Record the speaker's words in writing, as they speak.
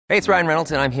Hey, it's Ryan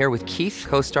Reynolds, and I'm here with Keith,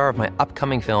 co-star of my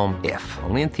upcoming film, If,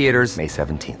 only in theaters May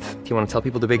 17th. Do you want to tell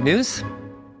people the big news?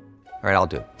 All right, I'll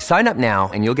do it. Sign up now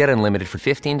and you'll get unlimited for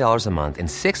 $15 a month and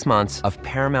 6 months of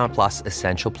Paramount Plus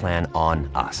Essential Plan on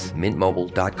us.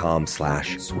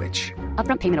 MintMobile.com/switch.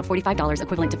 Upfront payment of $45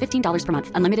 equivalent to $15 per month.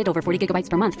 Unlimited over 40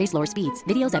 gigabytes per month. Face lower speeds.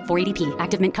 Videos at 480p.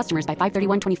 Active Mint customers by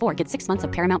 531.24 get 6 months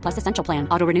of Paramount Plus Essential Plan.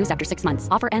 Auto renews after 6 months.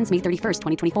 Offer ends May 31st,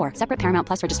 2024. Separate Paramount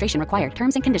Plus registration required.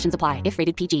 Terms and conditions apply if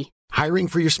rated PG. Hiring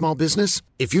for your small business?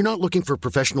 If you're not looking for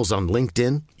professionals on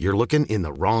LinkedIn, you're looking in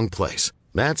the wrong place.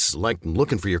 That's like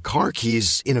looking for your car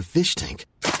keys in a fish tank.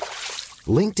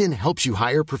 LinkedIn helps you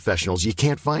hire professionals you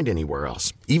can't find anywhere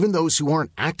else, even those who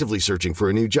aren't actively searching for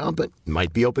a new job but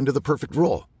might be open to the perfect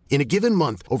role. In a given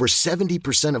month, over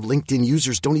 70% of LinkedIn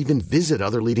users don't even visit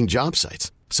other leading job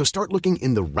sites. So start looking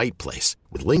in the right place.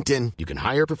 With LinkedIn, you can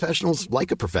hire professionals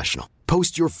like a professional.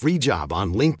 Post your free job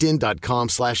on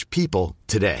linkedin.com/people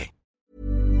today.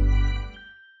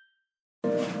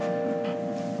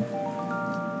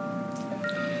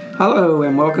 Hello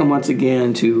and welcome once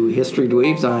again to History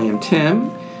Dweebs. I am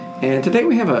Tim, and today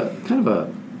we have a kind of a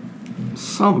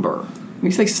somber.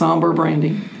 You say somber,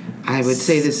 Brandy? I would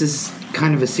say this is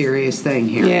kind of a serious thing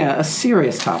here. Yeah, a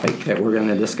serious topic that we're going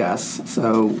to discuss.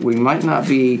 So we might not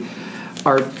be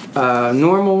our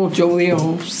normal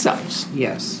jovial selves.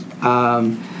 Yes.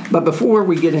 But before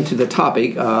we get into the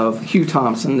topic of Hugh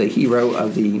Thompson, the hero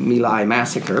of the My Lai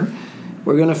massacre,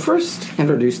 we're going to first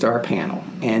introduce our panel.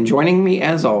 And joining me,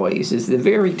 as always, is the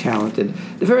very talented,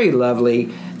 the very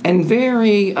lovely, and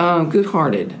very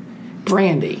good-hearted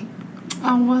Brandy.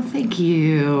 Oh, well, thank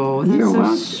you. That's You're so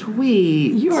welcome.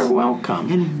 sweet. You're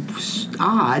welcome. And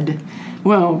odd.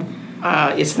 Well,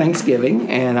 it's Thanksgiving,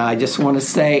 and I just want to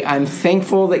say I'm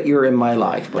thankful that you're in my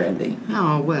life, Brandy.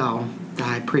 Oh, well,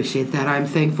 I appreciate that. I'm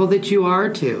thankful that you are,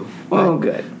 too. Well,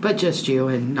 good. But just you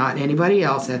and not anybody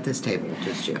else at this table.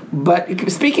 Just you.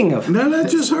 But speaking of... No, that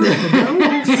just hurt.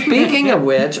 Speaking of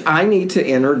which, I need to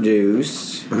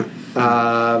introduce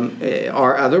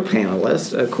our other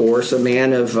panelist, of course, a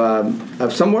man of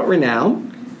somewhat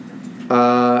renown,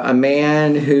 a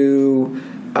man who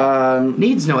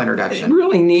needs no introduction.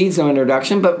 Really needs no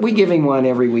introduction, but we give him one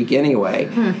every week anyway.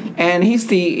 And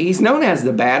he's known as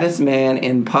the baddest man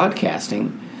in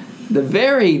podcasting, the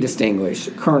very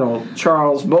distinguished Colonel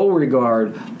Charles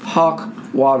Beauregard Hawk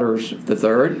Waters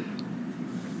III,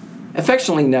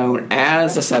 affectionately known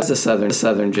as a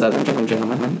Southern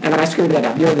gentleman. And I screwed that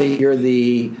up. You're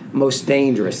the most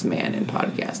dangerous man in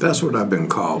podcasting. That's what I've been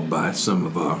called by some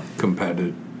of our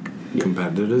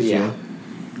competitors. Yeah.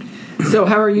 So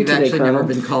how are you You've today, actually Colonel? never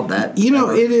been called that. You know,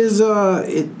 it is,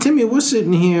 Timmy, we're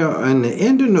sitting here in the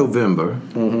end of November,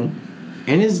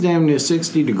 and it's damn near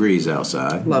 60 degrees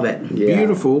outside. Love it. Yeah.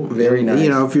 Beautiful. Very nice. You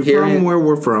know, if you're from where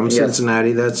we're from, Yes.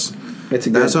 Cincinnati, that's It's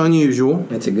unusual.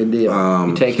 It's a good deal.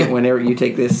 You take it whenever you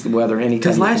take this weather anytime.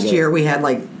 Because you can last get year it. we had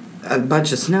like a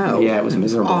bunch of snow. Yeah, it was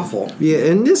miserable. Awful.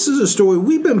 Yeah, and this is a story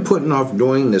we've been putting off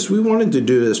doing this. We wanted to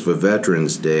do this for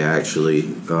Veterans Day,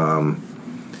 actually.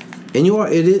 And you know,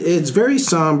 it's very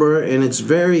somber, and it's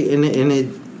very it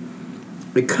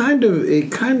kind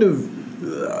of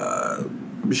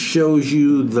shows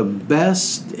you the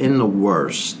best and the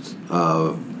worst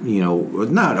of, you know,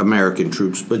 not American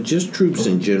troops, but just troops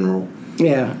in general.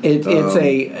 Yeah, it's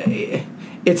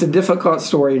a difficult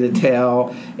story to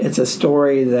tell. It's a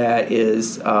story that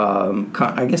is,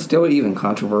 I guess, still even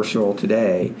controversial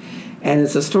today. And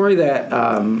it's a story that,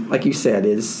 like you said,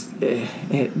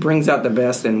 it brings out the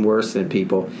best and worst in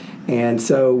people. And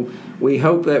so we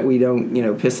hope that we don't,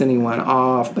 piss anyone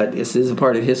off. But this is a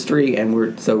part of history, and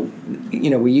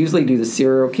we usually do the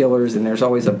serial killers, and there's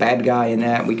always a bad guy in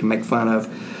that we can make fun of.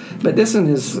 But this one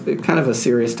is kind of a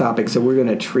serious topic, so we're going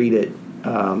to treat it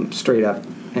straight up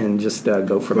and just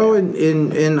go from there. Well,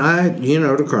 and I,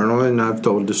 the Colonel, and I've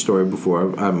told the story before.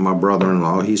 My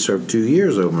brother-in-law, he served 2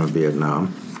 years over in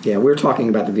Vietnam. Yeah, we're talking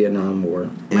about the Vietnam War.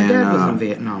 My dad was in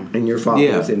Vietnam. And your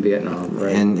father was in Vietnam,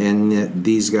 right? And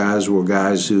these guys were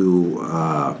guys who,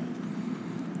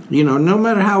 no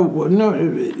matter how...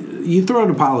 you throw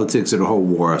the politics of the whole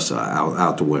war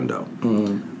out the window.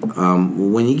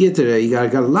 Mm-hmm. When you get to that, you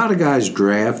got a lot of guys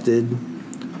drafted.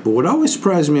 But what always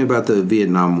surprised me about the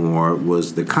Vietnam War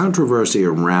was the controversy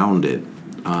around it,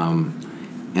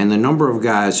 and the number of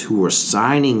guys who were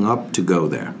signing up to go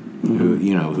there. Mm-hmm.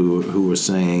 Who were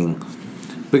saying,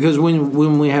 because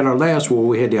when we had our last war,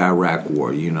 we had the Iraq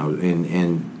War,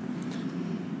 and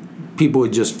people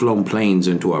had just flown planes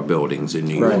into our buildings in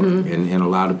New York, and a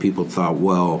lot of people thought,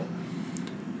 well,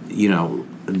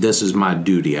 this is my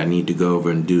duty. I need to go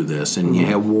over and do this. And you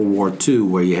had World War II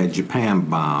where you had Japan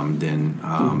bombed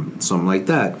and something like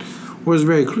that. It was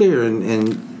very clear.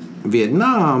 In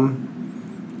Vietnam,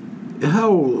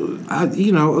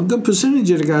 a good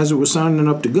percentage of the guys that were signing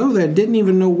up to go there didn't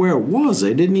even know where it was.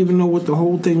 They didn't even know what the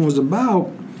whole thing was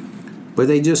about. But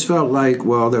they just felt like,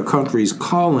 well, their country's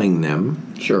calling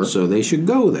them. Sure. So they should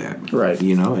go there. Right.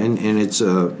 And it's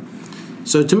a...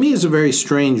 So to me, it's a very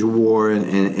strange war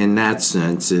in that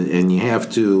sense, and you have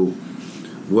to,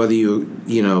 whether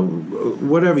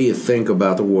whatever you think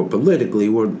about the war politically,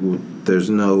 there's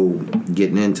no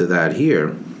getting into that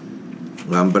here.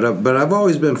 But I've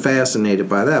always been fascinated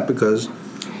by that because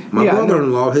my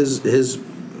brother-in-law,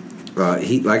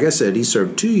 he like I said, he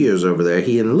served 2 years over there.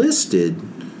 He enlisted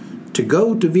to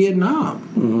go to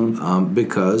Vietnam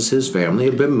because his family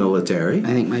had been military. I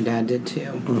think my dad did too.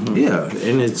 Mm-hmm. Yeah,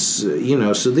 and it's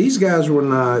so these guys were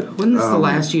not. Wasn't this the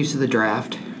last use of the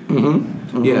draft?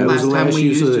 Mm-hmm. Yeah, it was the last time last we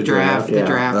use used of the draft. draft. The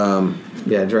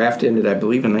draft. Draft ended, I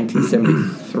believe, in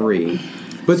 1973.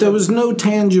 But there was no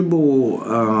tangible.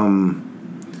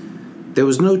 There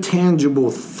was no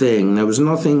tangible thing. There was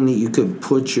nothing that you could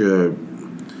put your.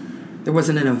 There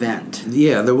wasn't an event.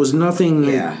 Yeah, there was nothing.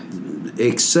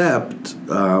 Except,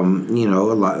 many,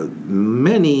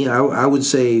 I would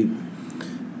say,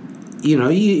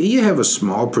 you have a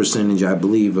small percentage, I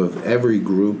believe, of every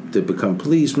group that become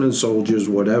policemen, soldiers,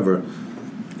 whatever,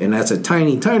 and that's a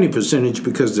tiny, tiny percentage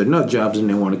because they're nut jobs and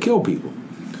they want to kill people.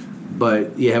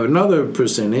 But you have another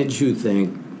percentage who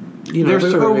think, they're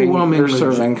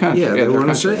serving country. Yeah, they want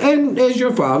to serve. And as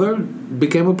your father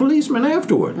became a policeman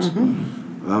afterwards. Mm-hmm.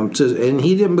 And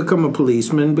he didn't become a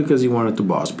policeman because he wanted to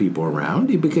boss people around.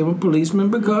 He became a policeman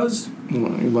because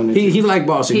he liked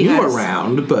bossing you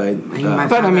around. But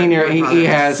I mean, he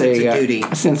has a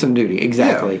sense of duty.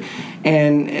 Exactly. Yeah.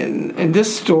 And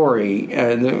this story,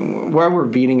 where we're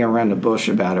beating around the bush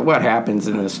about it, what happens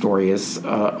in this story is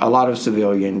a lot of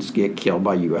civilians get killed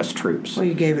by U.S. troops. Well,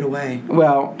 you gave it away.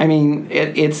 Well, I mean,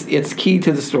 it's key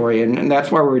to the story, and that's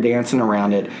why we're dancing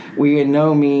around it. We in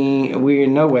no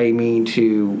way mean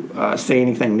to say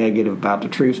anything negative about the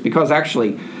troops, because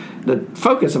actually the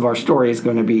focus of our story is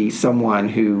going to be someone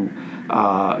who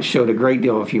showed a great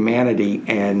deal of humanity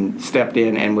and stepped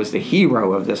in and was the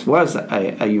hero of this, was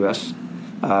a U.S.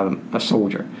 A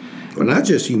soldier. Well, not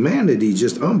just humanity,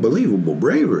 just unbelievable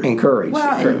bravery. And courage.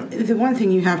 Well, and the one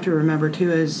thing you have to remember,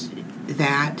 too, is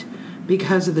that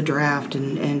because of the draft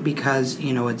and because,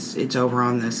 it's over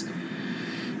on this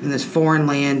in this foreign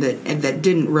land that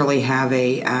didn't really have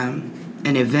an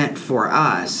event for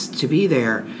us to be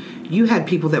there, you had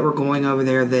people that were going over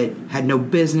there that had no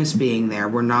business being there.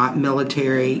 We're not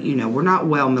military, we're not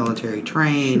well military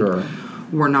trained. Sure.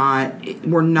 We're not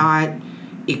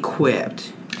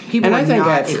equipped. People and are I think not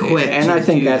that's equipped. And I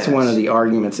think that's this. one of the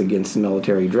arguments against the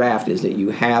military draft is that you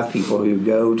have people who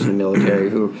go to the military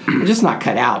who are just not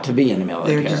cut out to be in the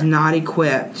military. They're just not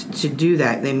equipped to do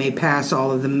that. They may pass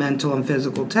all of the mental and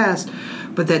physical tests,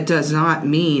 but that does not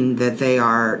mean that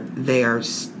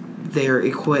they're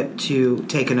equipped to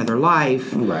take another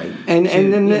life. Right. And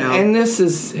this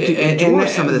is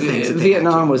some of the things that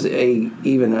Vietnam was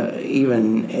even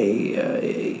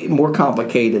more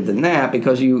complicated than that,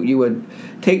 because you would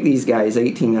take these guys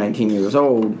 18, 19 years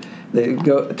old,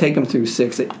 take them through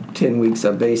 6-10 weeks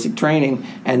of basic training,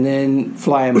 and then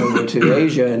fly them over to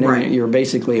Asia, and then you're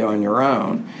basically on your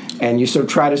own. And you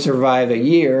try to survive a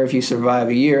year. If you survive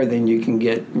a year, then you can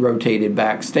get rotated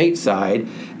back stateside.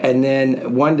 And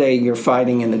then one day you're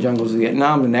fighting in the jungles of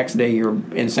Vietnam. The next day you're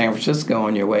in San Francisco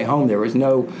on your way home. There was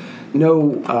no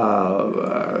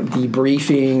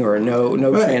debriefing or no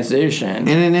transition. And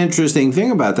an interesting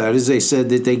thing about that is they said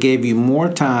that they gave you more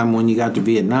time when you got to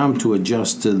Vietnam to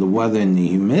adjust to the weather and the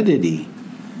humidity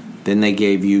than they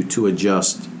gave you to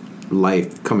adjust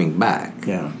life coming back.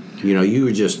 Yeah. You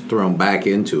were just thrown back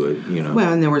into it,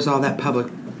 Well, and there was all that public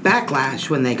backlash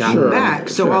when they got back.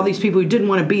 So all these people who didn't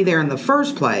want to be there in the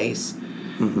first place,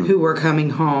 who were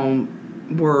coming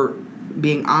home, were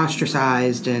being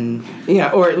ostracized and...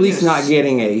 Yeah, or at least not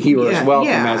getting a hero's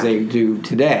welcome as they do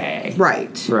today.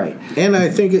 Right. Right. And I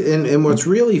think, and what's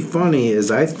really funny is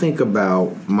I think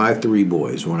about my three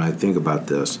boys when I think about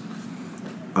this.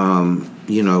 And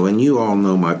you all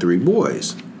know my three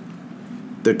boys.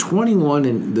 They're 21,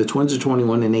 and the twins are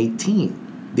 21 and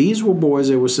 18. These were boys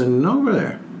that were sending over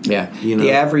there. Yeah,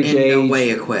 the average age, no way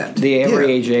equipped. The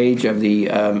average age of the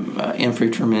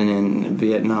infantrymen in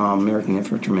Vietnam, American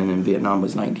infantrymen in Vietnam,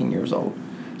 was 19 years old.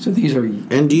 So these are.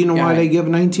 And do you know why they give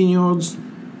 19-year-olds?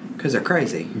 Because they're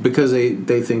crazy. Because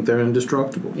they think they're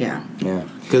indestructible. Yeah. Yeah.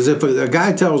 Because if a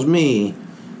guy tells me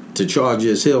to charge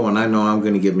this hill, and I know I'm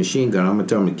going to get machine gun, I'm going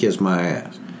to tell them to kiss my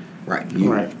ass. Right.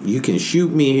 You can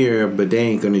shoot me here, but they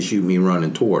ain't going to shoot me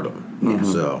running toward them.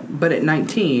 So, but at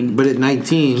 19,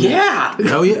 yeah,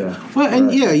 oh yeah, well,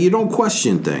 and you don't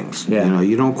question things. Yeah.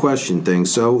 You don't question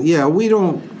things. So we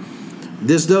don't.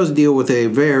 This does deal with a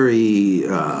very.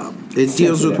 It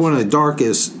deals with one of the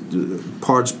darkest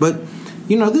parts, but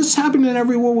this happened in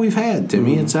every war we've had,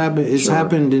 Timmy. It's happened. It's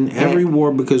happened in every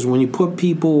war, because when you put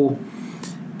people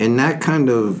in that kind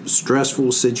of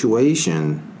stressful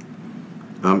situation,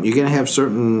 you're going to have a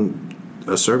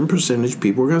certain percentage of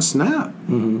people are going to snap.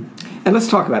 Mm-hmm. And let's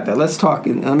talk about that.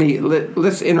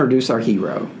 Let's introduce our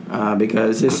hero,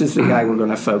 because this is the guy we're going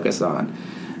to focus on.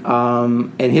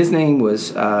 And his name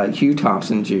was Hugh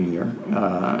Thompson Jr.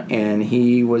 And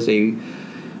he was in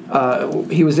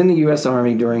the U.S.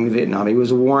 Army during Vietnam. He was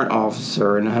a warrant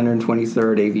officer in the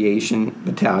 123rd Aviation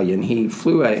Battalion. He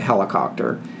flew a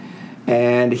helicopter,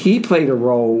 and he played a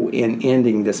role in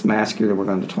ending this massacre that we're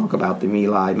going to talk about, the My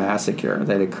Lai massacre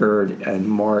that occurred in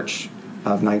March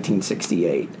of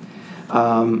 1968.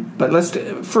 But let's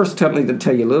first tell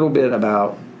you a little bit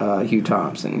about Hugh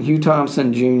Thompson. Hugh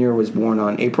Thompson Jr. was born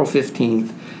on April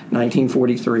 15th,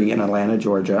 1943 in Atlanta,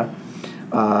 Georgia.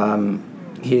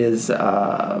 His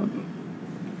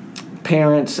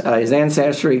parents, his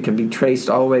ancestry can be traced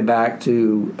all the way back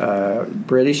to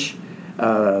British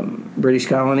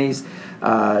colonies.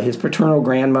 His paternal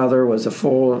grandmother was a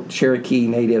full Cherokee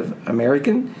Native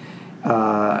American.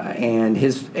 And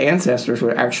his ancestors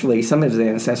were actually, some of his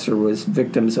ancestors was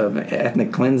victims of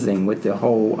ethnic cleansing with the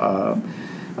whole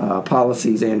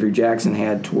policies Andrew Jackson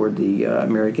had toward the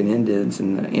American Indians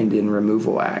and the Indian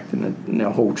Removal Act and the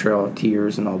whole Trail of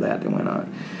Tears and all that went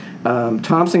on.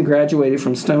 Thompson graduated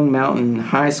from Stone Mountain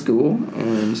High School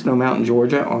in Stone Mountain,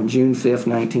 Georgia on June 5th,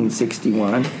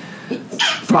 1961.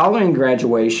 Following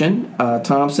graduation,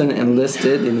 Thompson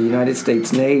enlisted in the United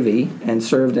States Navy and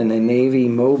served in a Navy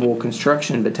Mobile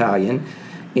Construction Battalion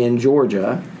in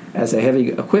Georgia as a heavy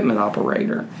equipment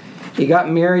operator. He got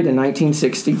married in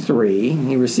 1963.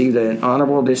 He received an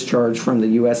honorable discharge from the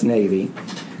U.S. Navy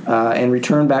and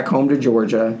returned back home to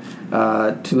Georgia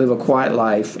to live a quiet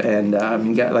life. And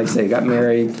got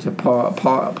married to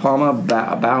Palma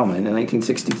Bauman in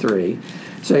 1963.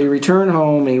 So he returned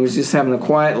home. He was just having a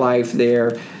quiet life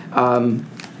there.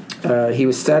 He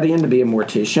was studying to be a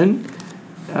mortician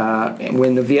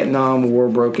when the Vietnam War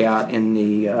broke out in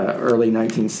the early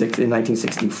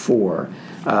 1964,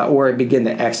 or it began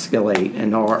to escalate,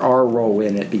 and our role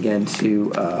in it began to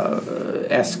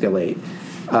escalate.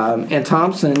 And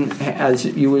Thompson, as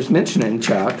you was mentioning,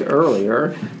 Chuck,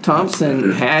 earlier,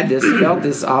 Thompson felt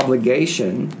this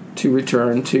obligation to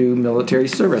return to military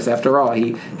service. After all,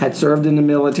 he had served in the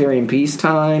military in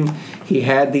peacetime. He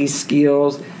had these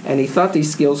skills, and he thought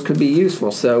these skills could be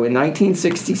useful. So in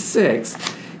 1966,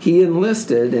 he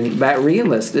enlisted and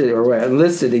enlisted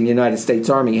in the United States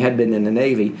Army. He had been in the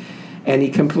Navy, and he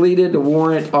completed the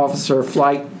warrant officer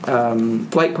flight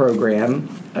program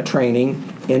training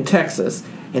in Texas,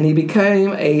 and he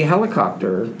became a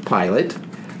helicopter pilot.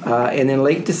 And in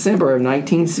late December of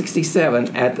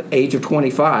 1967, at the age of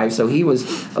 25, so he was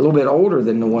a little bit older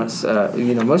than most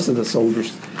of the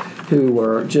soldiers who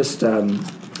were just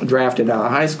drafted out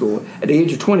of high school. At the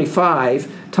age of 25,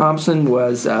 Thompson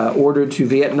was ordered to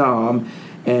Vietnam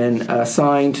and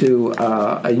assigned to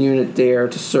a unit there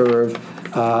to serve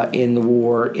in the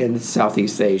war in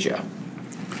Southeast Asia.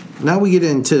 Now we get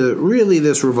into, really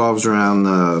this revolves around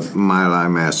the My Lai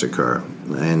massacre.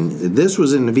 And this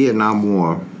was in the Vietnam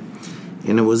War.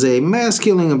 And it was a mass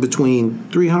killing of between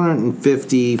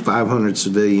 350, 500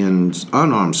 civilians,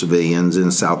 unarmed civilians in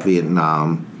South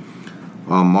Vietnam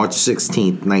on March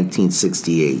 16th,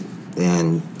 1968.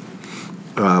 And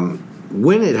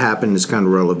when it happened is kind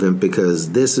of relevant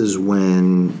because this is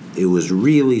when it was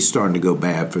really starting to go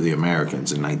bad for the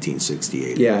Americans in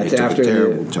 1968. Yeah, it's after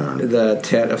the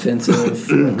Tet Offensive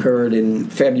occurred in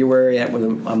February. That was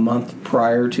a month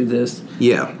prior to this.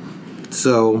 Yeah.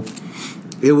 So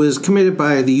it was committed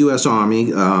by the U.S.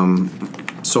 Army,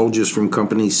 soldiers from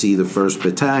Company C, the 1st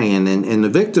Battalion, and the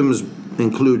victims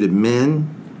included men,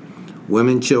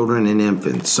 women, children, and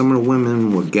infants. Some of the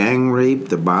women were gang raped.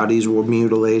 Their bodies were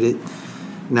mutilated.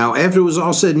 Now, after it was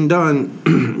all said and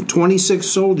done, 26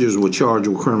 soldiers were charged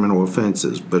with criminal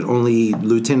offenses, but only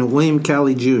Lieutenant William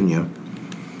Calley Jr.,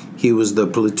 he was the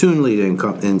platoon leader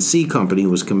in C Company,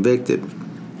 was convicted.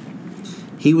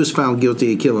 He was found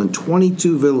guilty of killing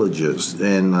 22 villagers,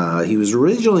 and he was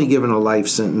originally given a life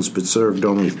sentence but served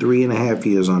only 3.5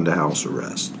 years under house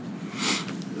arrest.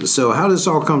 So how this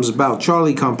all comes about,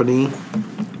 Charlie Company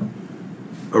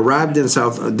arrived in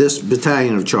this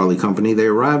battalion of Charlie Company, they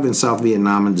arrived in South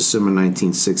Vietnam in December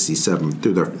 1967.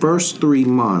 Through their first 3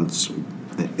 months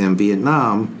in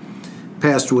Vietnam,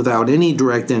 passed without any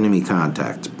direct enemy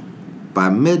contact. By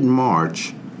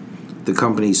mid-March, the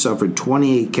company suffered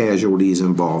 28 casualties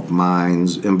involving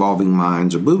mines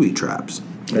or booby traps.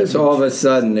 And so all of a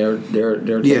sudden they're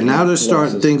now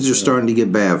things are starting to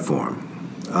get bad for them.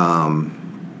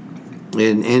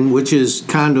 And which is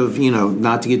kind of,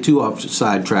 not to get too off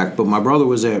sidetracked, but my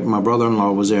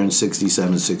brother-in-law was there in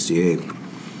 67, 68.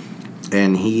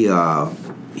 And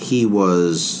he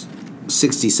was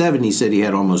 67, he said he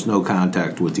had almost no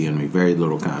contact with the enemy, very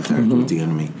little contact with the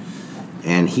enemy.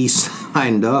 And he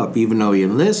signed up, even though he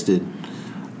enlisted,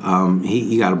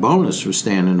 he got a bonus for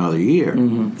staying another year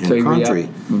in the country.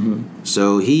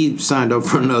 So he signed up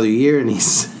for another year, and he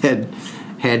said,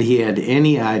 had he had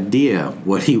any idea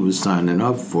what he was signing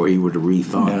up for, he would have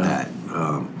rethought that.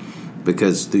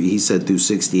 Because he said through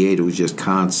 68 it was just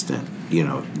constant,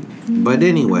 But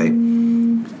anyway,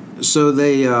 so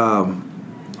they...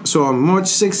 So on March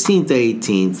 16th to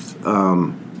 18th,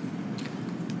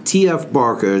 T.F.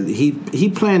 Barker, he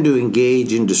planned to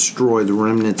engage and destroy the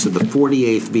remnants of the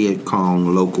 48th Viet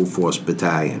Cong Local Force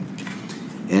Battalion.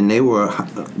 And they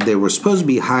were supposed to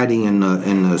be hiding in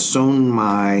the Son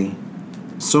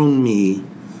Mi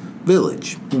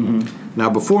village. Now,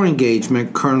 before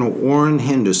engagement, Colonel Orrin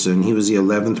Henderson, he was the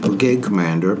 11th Brigade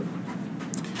Commander,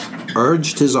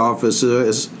 urged his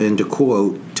officers, and to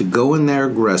quote, to go in there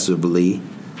aggressively,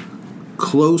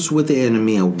 close with the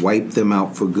enemy, and wipe them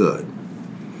out for good.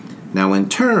 Now, in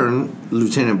turn,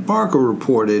 Lieutenant Barker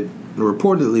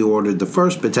reportedly ordered the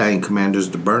 1st Battalion commanders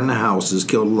to burn the houses,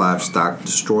 kill the livestock,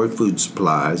 destroy food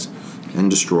supplies, and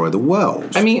destroy the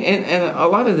wells. I mean, and a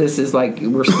lot of this is like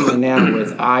we're seeing now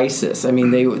with ISIS. I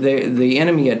mean, the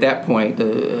enemy at that point,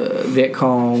 the Viet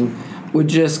Cong, would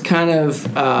just kind of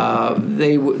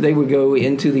they would go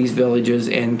into these villages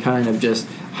and kind of just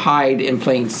hide in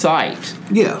plain sight.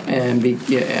 Yeah, and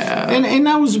and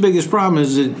that was the biggest problem.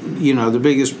 Is that the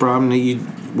biggest problem that you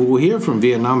will hear from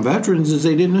Vietnam veterans is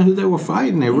they didn't know who they were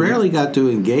fighting. They rarely got to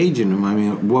engage in them. I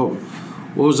mean, what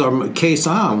was our case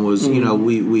on was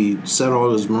we set all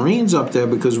those Marines up there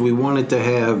because we wanted to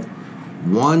have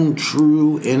one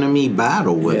true enemy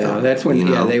battle with them. Yeah, that's when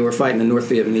they were fighting the North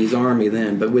Vietnamese army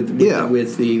then. But with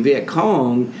the Viet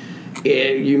Cong,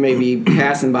 you may be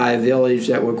passing by a village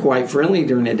that were quite friendly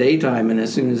during the daytime, and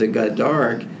as soon as it got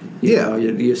dark,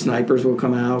 your snipers will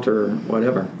come out or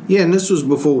whatever. Yeah, and this was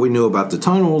before we knew about the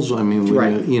tunnels. I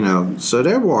mean, so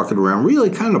they're walking around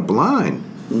really kind of blind.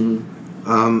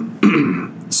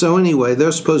 So anyway,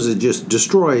 they're supposed to just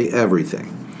destroy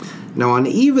everything. Now, on the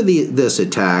eve of this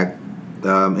attack,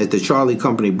 at the Charlie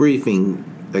Company briefing,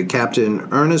 Captain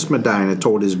Ernest Medina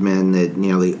told his men that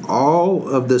nearly all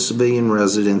of the civilian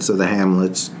residents of the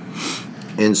hamlets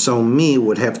in Son Mi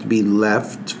would have to be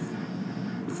left.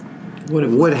 Would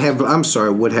have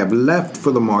left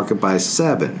for the market by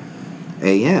 7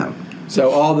 a.m. So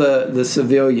all the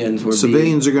civilians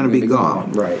are going to be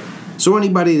gone. Right. So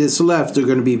anybody that's left are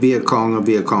going to be Viet Cong or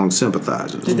Viet Cong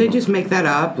sympathizers. Did they just make that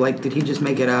up? Like, did he just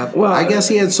make it up? Well, I guess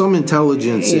he had some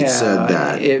intelligence that said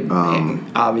that.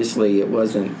 Obviously, it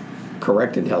wasn't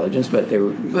correct intelligence, but they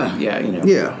were.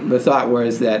 The thought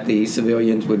was that the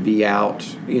civilians would be out.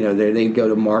 They'd go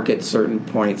to market certain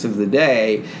points of the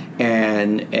day,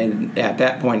 and at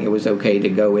that point, it was okay to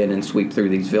go in and sweep through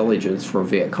these villages for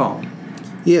Viet Cong.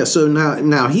 Yeah, so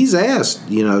now he's asked,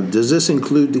 does this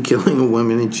include the killing of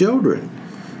women and children?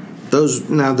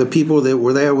 The people that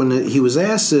were there when he was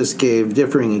asked this gave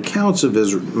differing accounts of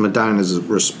Medina's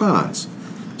response.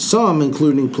 Some,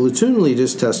 including platoon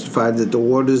leaders, testified that the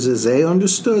orders as they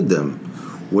understood them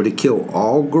were to kill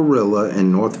all guerrilla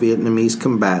and North Vietnamese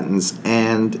combatants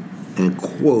and, in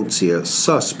quotes here,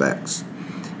 suspects,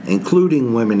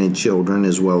 including women and children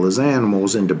as well as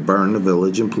animals, and to burn the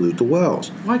village and pollute the wells.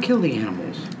 Why kill the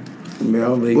animals?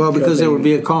 Because they were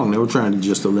Viet Cong. They were trying to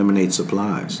just eliminate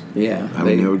supplies. Yeah.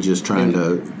 They were just trying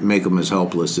to make them as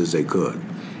helpless as they could.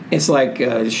 It's like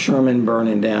Sherman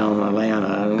burning down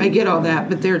Atlanta. I get all that,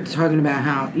 but they're talking about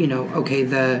how,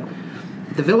 the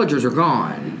villagers are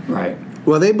gone. Right.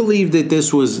 Well, they believed that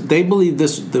this was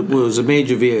a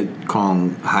major Viet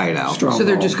Cong hideout. So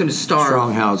they're just going to starve.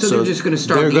 Stronghold. So they're just going to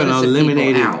starve. They're going to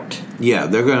eliminate it out. Yeah,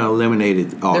 they're going to eliminate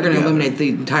it all. They're going to eliminate the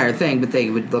entire thing, but they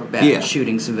would look bad at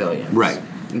shooting civilians. Right.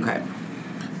 Okay.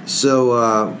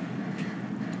 So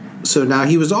now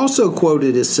he was also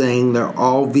quoted as saying they're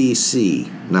all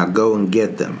VC. Now go and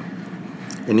get them.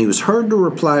 And he was heard to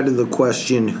reply to the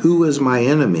question, "Who is my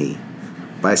enemy?"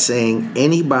 by saying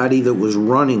anybody that was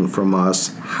running from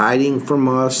us, hiding from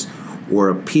us, or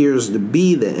appears to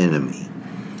be the enemy.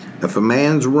 If a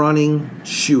man's running,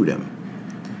 shoot him.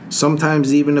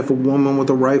 Sometimes even if a woman with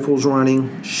a rifle's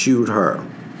running, shoot her.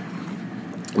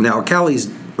 Now, at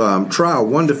Callie's trial,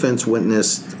 one defense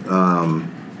witness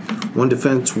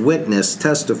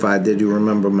testified that he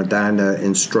remembered Medina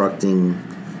instructing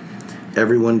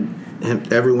everyone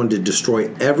to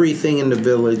destroy everything in the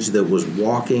village that was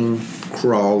walking,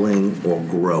 crawling, or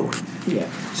growing. Yeah.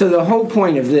 So the whole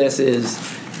point of this is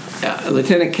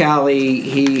Lieutenant Calley.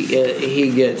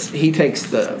 He takes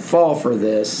the fall for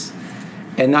this,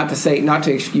 and not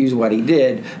to excuse what he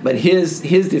did, but his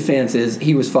defense is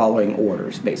he was following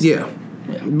orders, basically. Yeah.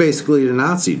 Basically, the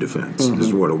Nazi defense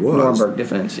is what it was. Nuremberg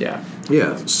defense, yeah.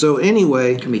 Yeah. So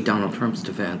anyway, It can be Donald Trump's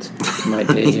defense. Might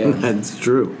be, yeah. That's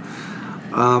true.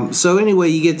 So anyway,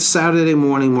 you get Saturday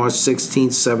morning, March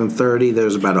 16th, 7:30.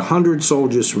 There's about 100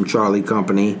 soldiers from Charlie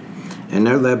Company, and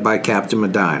they're led by Captain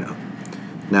Medina.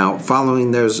 Now,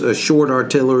 there's a short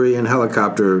artillery and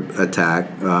helicopter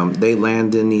attack. They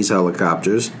land in these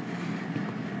helicopters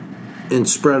and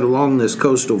spread along this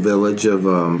coastal village of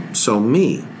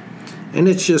Somme. And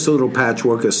it's just a little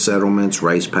patchwork of settlements,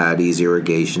 rice paddies,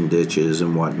 irrigation ditches,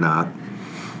 and whatnot.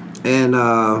 And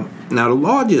now the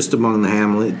largest among the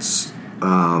hamlets,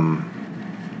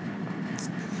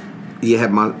 you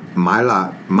have My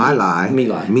Lai,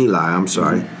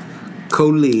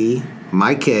 Coley,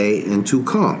 Maikay, and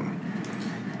Tukung.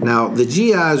 Now, the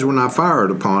GIs were not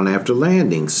fired upon after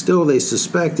landing. Still, they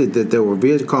suspected that there were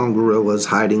Viet Cong guerrillas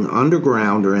hiding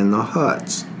underground or in the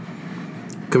huts.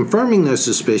 Confirming their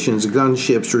suspicions,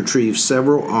 gunships retrieved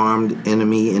several armed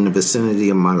enemy in the vicinity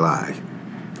of My Lai.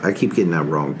 I keep getting that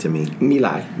wrong, Timmy. My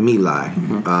Lai.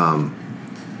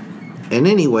 And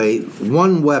anyway,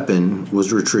 one weapon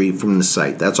was retrieved from the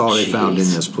site. That's all they found in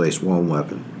this place, one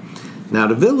weapon. Now,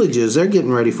 the villagers, they're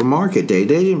getting ready for market day.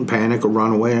 They didn't panic or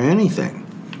run away or anything.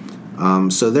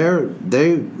 So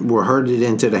they were herded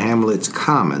into the hamlet's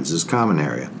commons, this common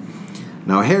area.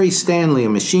 Now, Harry Stanley, a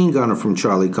machine gunner from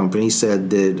Charlie Company, said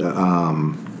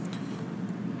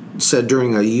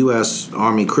during a U.S.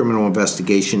 Army Criminal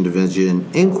Investigation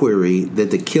Division inquiry that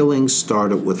the killings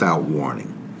started without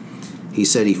warning. He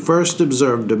said he first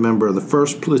observed a member of the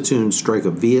 1st platoon strike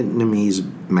a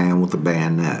Vietnamese man with a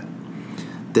bayonet.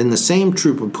 Then the same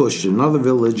trooper pushed another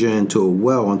villager into a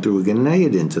well and threw a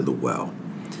grenade into the well.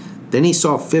 Then he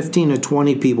saw 15 or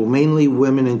 20 people, mainly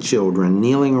women and children,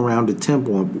 kneeling around a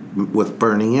temple with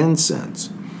burning incense.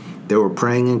 They were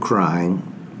praying and crying.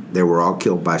 They were all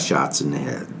killed by shots in the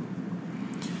head.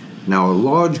 Now, a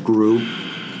large group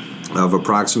of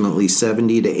approximately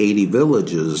 70 to 80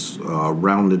 villages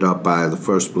rounded up by the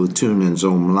 1st platoon in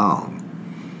Zom Lang.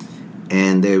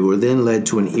 And they were then led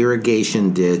to an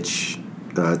irrigation ditch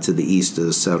to the east of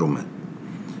the settlement.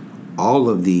 All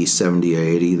of these 70 or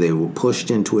 80, they were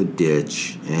pushed into a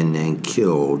ditch and then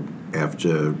killed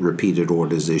after repeated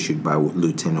orders issued by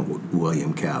Lieutenant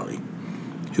William Calley,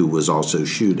 who was also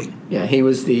shooting. Yeah, he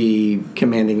was the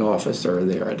commanding officer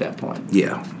there at that point.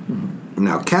 Yeah. Mm-hmm.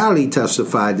 Now, Calley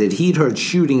testified that he'd heard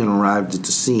shooting and arrived at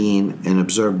the scene and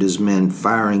observed his men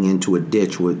firing into a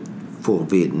ditch full of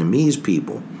Vietnamese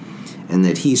people, and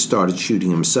that he started shooting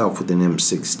himself with an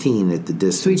M16 at the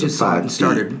distance of 5 feet.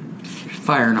 Started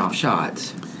firing off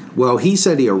shots. Well, he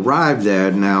said he arrived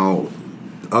there. Now,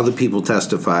 other people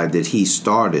testified that he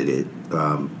started it.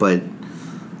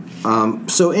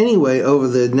 So anyway, over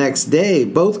the next day,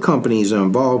 both companies are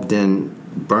involved in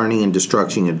burning and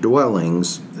destruction of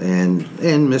dwellings and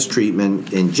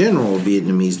mistreatment in general of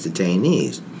Vietnamese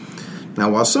detainees. Now,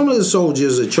 while some of the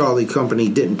soldiers at Charlie Company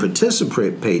didn't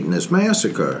participate in this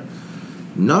massacre,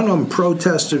 none of them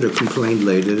protested or complained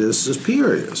later to their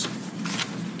superiors.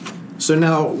 So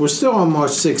now we're still on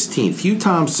March 16th. Hugh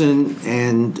Thompson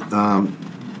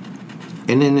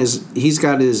and then he's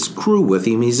got his crew with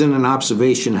him. He's in an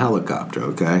observation helicopter,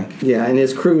 okay? Yeah, and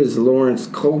his crew is Lawrence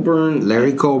Colburn.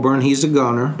 Larry Colburn, he's a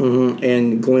gunner. Mm-hmm.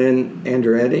 And Glenn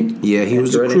Andretti. Yeah, he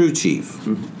was the crew chief.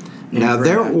 Mm-hmm. Now,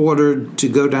 they're ordered to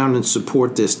go down and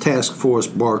support this Task Force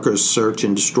Barker's search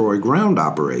and destroy ground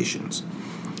operations.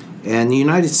 And the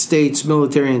United States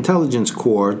Military Intelligence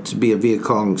Corps, to be a Viet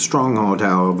Cong stronghold,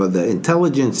 however, the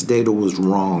intelligence data was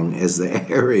wrong, as the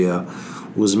area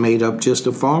was made up just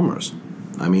of farmers.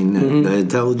 I mean, the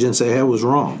intelligence they had was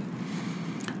wrong.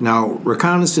 Now,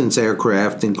 reconnaissance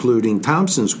aircraft, including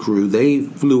Thompson's crew, they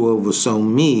flew over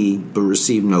Somme but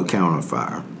received no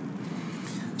counterfire.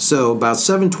 So about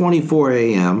 7:24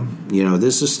 a.m.,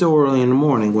 this is still early in the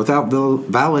morning, without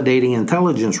validating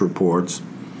intelligence reports,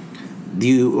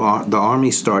 the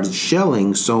Army started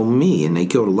shelling Somme, and they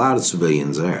killed a lot of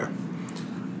civilians there.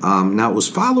 Now, it was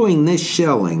following this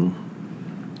shelling,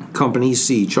 a Company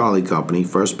C, Charlie Company,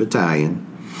 1st Battalion.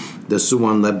 This is the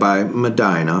one led by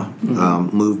Medina,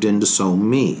 moved into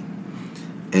Somme.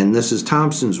 And this is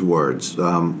Thompson's words.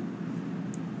 And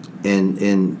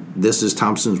this is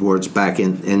Thompson's words back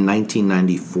in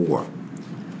 1994.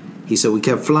 He said, we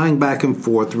kept flying back and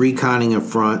forth, reconning in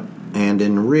front and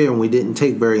in the rear, and we didn't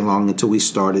take very long until we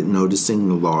started noticing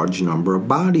the large number of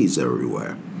bodies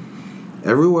everywhere.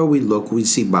 Everywhere we look, we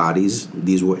see bodies.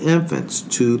 These were infants,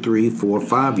 2, 3, 4,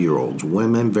 5-year-olds,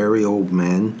 women, very old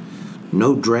men,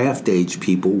 no draft-age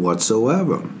people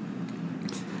whatsoever.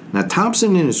 Now,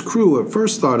 Thompson and his crew at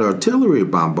first thought artillery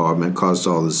bombardment caused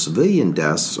all the civilian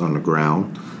deaths on the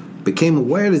ground, became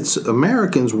aware that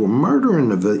Americans were murdering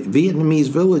the Vietnamese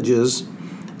villages.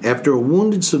 After a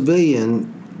wounded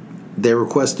civilian they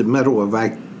requested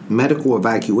medical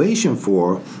evacuation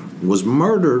for was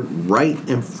murdered right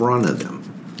in front of them.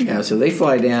 Yeah, so they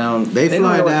fly down.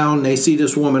 They see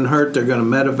this woman hurt, they're going to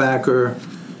medevac her.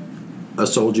 A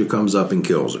soldier comes up and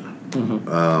kills her.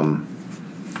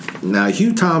 Now,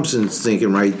 Hugh Thompson's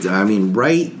thinking,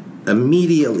 right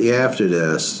immediately after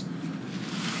this,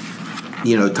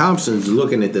 Thompson's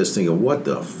looking at this thinking, what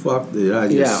the fuck did I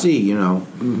just see, And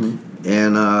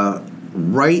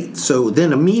so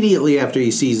then immediately after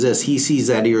he sees this, he sees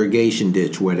that irrigation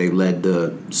ditch where they led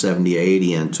the 70 or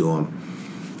 80 into him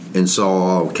and saw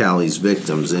all of Callie's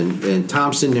victims. And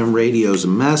Thompson then radios a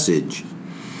message.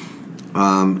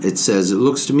 It says, it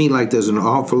looks to me like there's an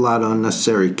awful lot of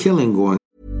unnecessary killing going on.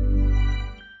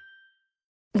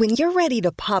 When you're ready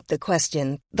to pop the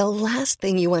question, the last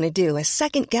thing you want to do is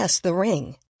second-guess the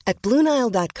ring. At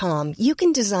BlueNile.com, you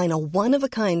can design a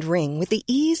one-of-a-kind ring with the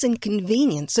ease and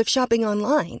convenience of shopping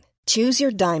online. Choose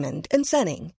your diamond and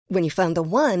setting. When you find the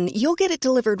one, you'll get it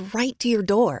delivered right to your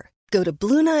door. Go to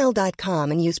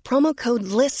BlueNile.com and use promo code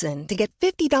LISTEN to get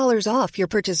 $50 off your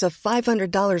purchase of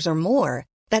 $500 or more.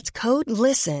 That's code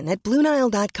LISTEN at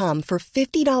BlueNile.com for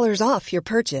 $50 off your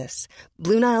purchase.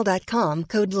 BlueNile.com,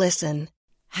 code LISTEN.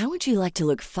 How would you like to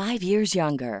look 5 years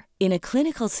younger? In a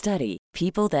clinical study,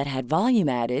 people that had volume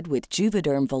added with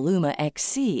Juvederm Voluma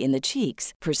XC in the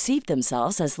cheeks perceived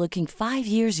themselves as looking 5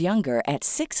 years younger at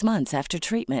 6 months after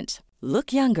treatment.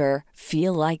 Look younger,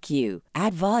 feel like you.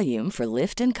 Add volume for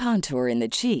lift and contour in the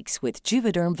cheeks with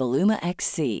Juvederm Voluma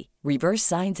XC. Reverse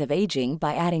signs of aging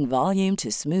by adding volume to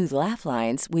smooth laugh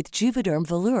lines with Juvederm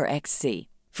Volure XC.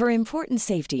 For important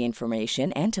safety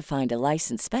information and to find a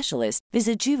licensed specialist,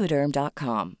 visit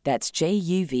Juvederm.com. That's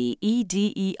JUVEDERM.com.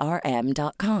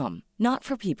 Not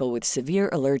for people with severe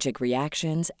allergic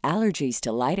reactions, allergies to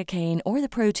lidocaine, or the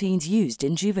proteins used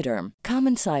in Juvederm.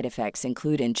 Common side effects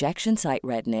include injection site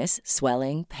redness,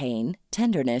 swelling, pain,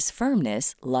 tenderness,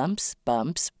 firmness, lumps,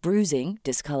 bumps, bruising,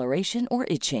 discoloration, or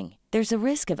itching. There's a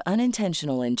risk of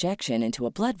unintentional injection into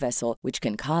a blood vessel, which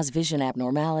can cause vision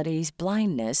abnormalities,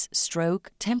 blindness,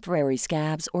 stroke, temporary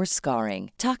scabs, or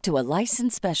scarring. Talk to a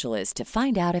licensed specialist to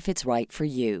find out if it's right for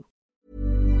you.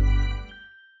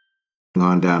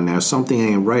 On down there, something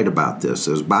ain't right about this.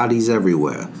 There's bodies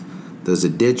everywhere. There's a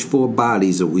ditch full of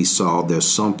bodies that we saw. There's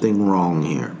something wrong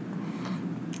here.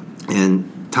 And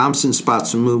Thompson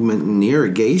spots some movement in the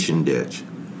irrigation ditch.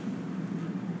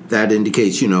 That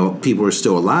indicates, people are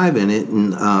still alive in it,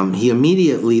 and he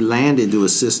immediately landed to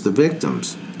assist the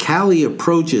victims. Callie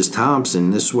approaches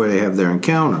Thompson. This is where they have their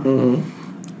encounter.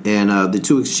 And the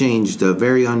two exchanged a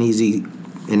very uneasy,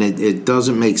 and it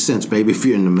doesn't make sense. Maybe if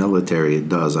you're in the military, it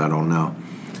does. I don't know.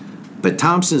 But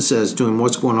Thompson says to him,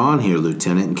 "What's going on here,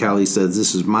 Lieutenant?" And Callie says,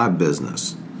 "This is my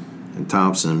business." And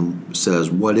Thompson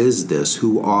says, "What is this?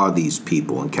 Who are these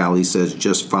people?" And Callie says,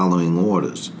 "Just following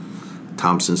orders."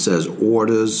 Thompson says,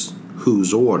 "Orders?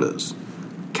 Whose orders?"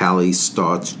 Callie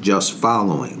starts, "Just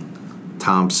following."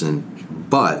 Thompson,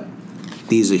 "But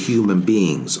these are human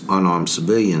beings, unarmed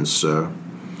civilians, sir."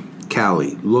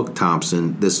 Callie, "Look,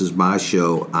 Thompson, this is my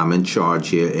show. I'm in charge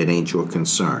here. It ain't your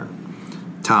concern."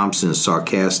 Thompson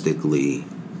sarcastically,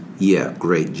 "Yeah,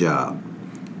 great job."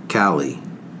 Callie,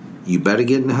 "You better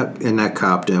get in that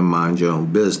copter and mind your own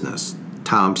business."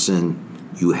 Thompson,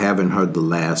 "You haven't heard the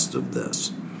last of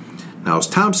this." Now, as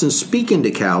Thompson's speaking to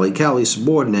Callie's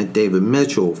subordinate, David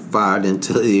Mitchell, fired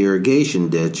into the irrigation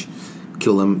ditch,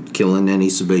 killing any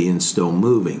civilians still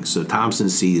moving. So Thompson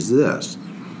sees this.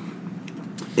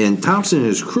 And Thompson and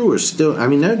his crew are still,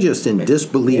 they're just in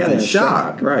disbelief and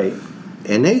shock. Right.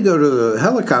 And they go to the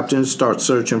helicopter and start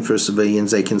searching for civilians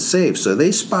they can save. So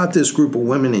they spot this group of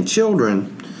women and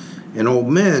children and old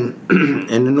men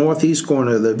in the northeast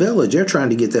corner of the village. They're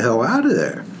trying to get the hell out of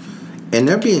there. And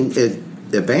they're being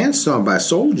advanced on by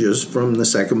soldiers from the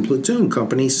 2nd Platoon,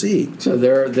 Company C. So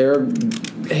they're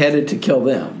headed to kill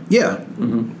them. Yeah.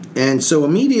 And so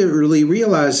immediately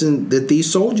realizing that these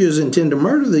soldiers intend to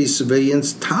murder these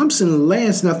civilians, Thompson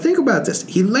lands. Now think about this.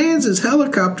 He lands his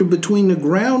helicopter between the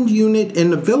ground unit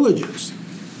and the villagers.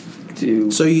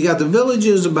 So you got the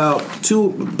villagers about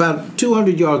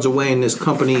 200 yards away in this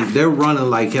company. They're running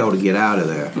like hell to get out of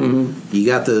there. Mm-hmm. You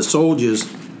got the soldiers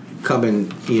coming,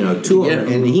 to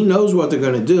him, and he knows what they're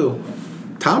going to do.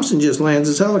 Thompson just lands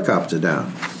his helicopter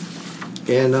down.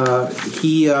 And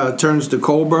he turns to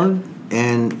Colburn.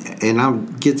 And I'll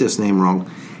get this name wrong,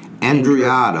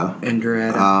 Andreatta.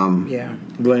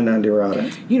 Glenn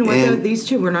Andreatta. You know what, though? These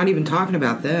two, we're not even talking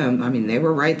about them. I mean, they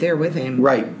were right there with him.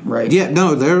 Right. Yeah,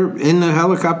 no, they're in the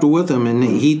helicopter with him, and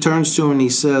he turns to him and he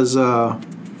says,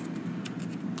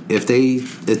 if they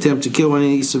attempt to kill any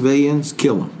of these civilians,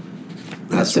 kill them.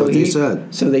 That's what he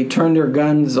said. So they turned their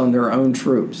guns on their own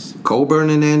troops. Colburn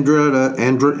and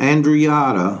Andreatta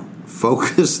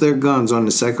focused their guns on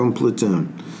the 2nd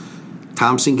platoon.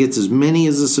 Thompson gets as many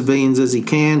of the civilians as he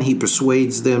can. He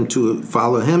persuades them to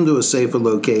follow him to a safer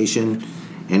location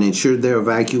and ensured their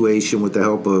evacuation with the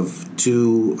help of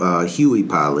 2 Huey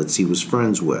pilots he was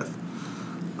friends with.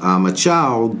 A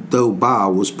child, though Ba,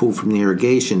 was pulled from the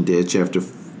irrigation ditch after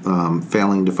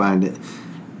failing to find it.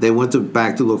 They went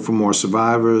back to look for more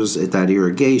survivors at that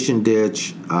irrigation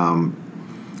ditch,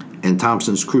 and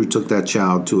Thompson's crew took that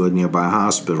child to a nearby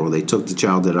hospital. They took the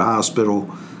child to the hospital.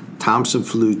 Thompson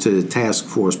flew to the Task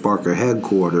Force Barker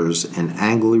headquarters and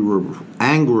angrily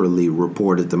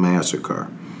reported the massacre.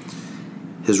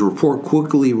 His report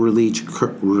quickly reached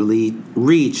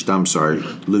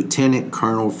Lieutenant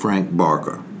Colonel Frank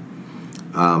Barker,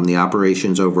 the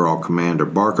operations overall commander.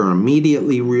 Barker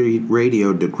immediately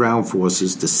radioed the ground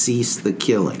forces to cease the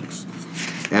killings.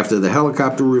 After the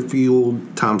helicopter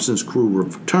refueled, Thompson's crew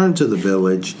returned to the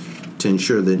village to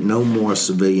ensure that no more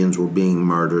civilians were being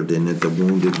murdered and that the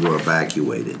wounded were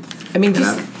evacuated. I mean,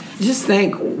 just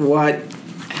think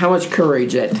how much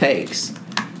courage that takes.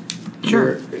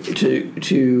 Sure.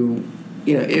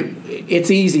 It's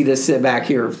easy to sit back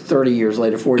here 30 years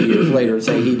later, 40 years later, and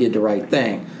say he did the right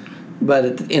thing.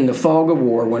 But in the fog of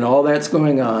war, when all that's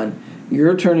going on,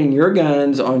 you're turning your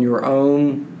guns on your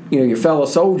own, your fellow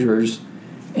soldiers,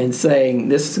 and saying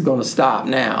this is going to stop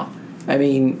now. I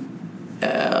mean,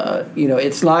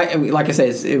 it's like I say,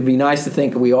 it would be nice to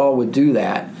think we all would do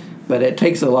that, but it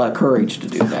takes a lot of courage to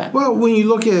do that. Well, when you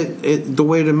look at it, the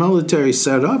way the military's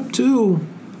set up, too,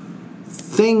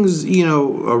 things,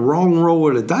 a wrong roll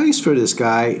of the dice for this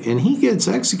guy, and he gets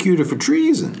executed for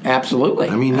treason. Absolutely.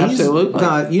 I mean, absolutely. He's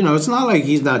not, it's not like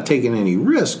he's not taking any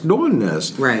risk doing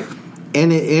this. Right.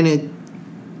 And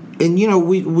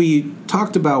we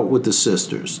talked about with the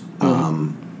sisters,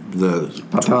 the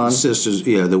Patan. sisters,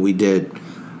 that we did,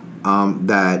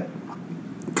 that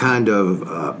kind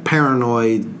of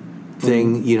paranoid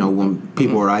thing, when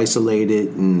people are isolated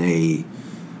and they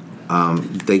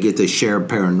get this shared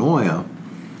paranoia.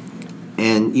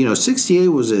 And 68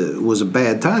 was a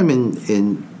bad time,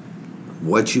 and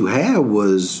what you had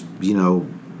was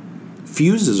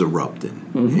fuses erupted,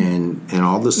 and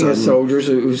all of a sudden soldiers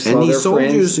who saw and these their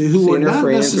soldiers friends, who were not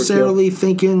necessarily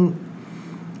thinking.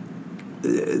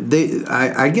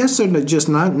 I guess they're just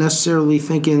not necessarily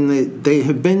thinking that they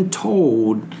have been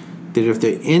told that if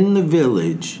they're in the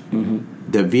village,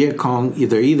 the Viet Cong,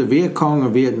 either Viet Cong or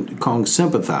Viet Cong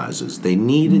sympathizers, they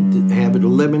needed to have it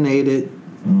eliminated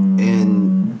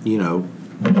and,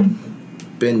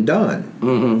 been done.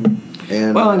 Mm-hmm.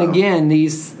 And, and again, they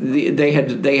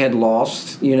had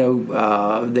lost,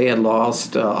 they had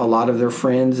lost a lot of their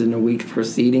friends in the weeks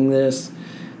preceding this.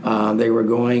 They were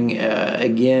going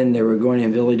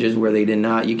in villages where they did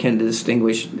not. You can't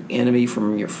distinguish enemy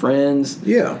from your friends.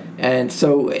 Yeah, and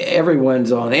so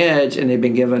everyone's on edge, and they've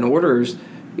been given orders,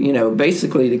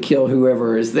 basically to kill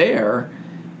whoever is there,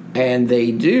 and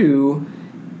they do,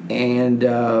 and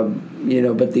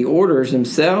but the orders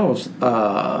themselves,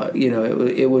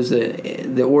 it was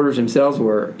the orders themselves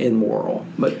were immoral.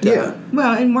 But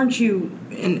well, and weren't you?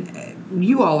 And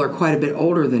you all are quite a bit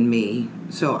older than me.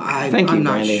 So I'm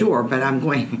not sure, but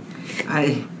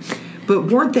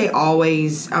but weren't they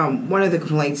always, one of the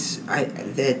complaints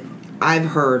that I've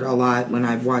heard a lot when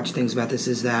I've watched things about this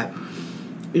is that,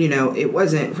 it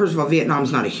wasn't, first of all,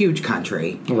 Vietnam's not a huge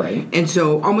country. Right. And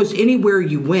so almost anywhere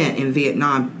you went in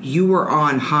Vietnam, you were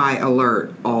on high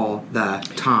alert all the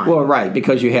time. Well, right,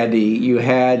 because you had the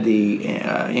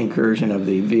incursion of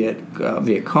the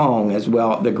Viet Cong as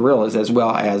well, the guerrillas, as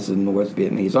well as the North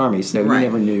Vietnamese army. So right. You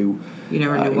never knew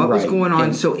what was going on.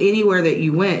 And so anywhere that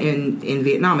you went in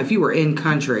Vietnam, if you were in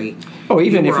country,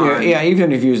 even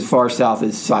if you was as far south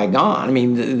as Saigon. I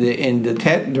mean, during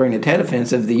the Tet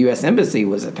Offensive, the U.S. Embassy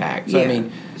was was attacked. So,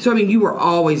 I mean, you were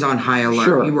always on high alert.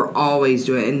 Sure. You were always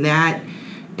doing,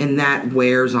 and that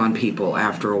wears on people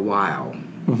after a while.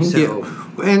 Mm-hmm. So,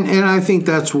 and I think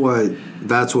that's what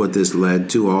this led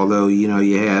to. Although you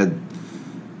had,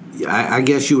 I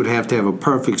guess you would have to have a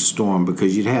perfect storm,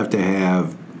 because you'd have to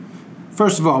have,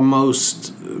 first of all,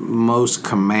 most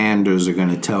commanders are going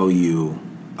to tell you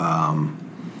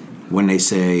when they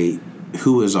say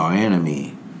who is our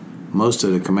enemy. Most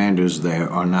of the commanders there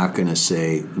are not going to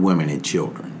say women and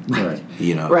children. Right.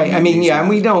 Right. I mean, and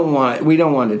we don't want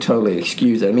to totally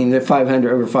excuse it. I mean, the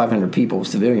over 500 people,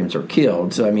 civilians, are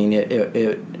killed. So I mean,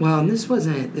 well, and this was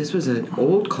an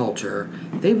old culture.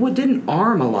 They didn't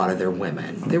arm a lot of their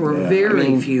women. There were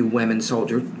very few women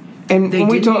soldiers. And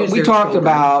we talked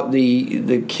about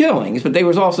the killings, but there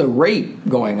was also rape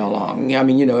going along. I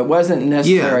mean, it wasn't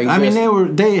necessarily. Yeah, I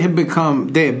mean, they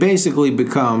had basically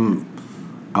become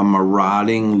a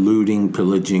marauding, looting,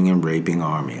 pillaging, and raping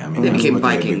army. I mean, they that's became what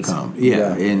Vikings. They had become.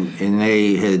 Yeah, and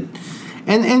they had,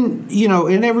 and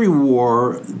in every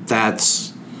war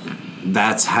that's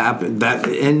happened. That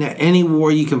in any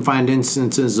war you can find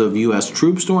instances of U.S.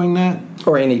 troops doing that,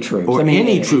 or any troops,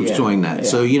 any troops doing that. Yeah.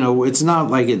 So it's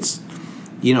not like it's,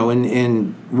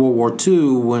 in World War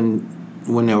II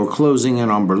when they were closing in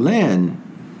on Berlin.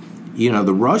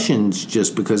 The Russians,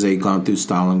 just because they'd gone through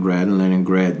Stalingrad and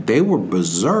Leningrad, they were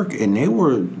berserk, and they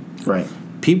were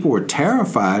people were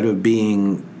terrified of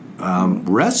being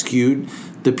rescued.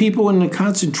 The people in the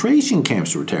concentration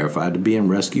camps were terrified of being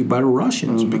rescued by the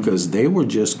Russians because they were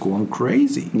just going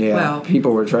crazy. Yeah, well,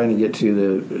 people were trying to get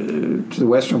to the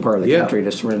western part of the country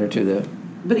to surrender to the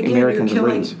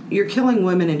Americans. You're killing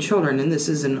women and children, and this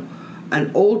is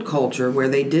an old culture where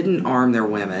they didn't arm their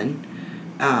women.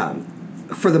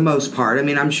 For the most part, I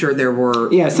mean, I'm sure there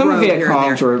were. Yeah, some of Viet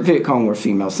Cong were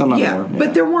female. Some of them were.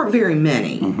 But there weren't very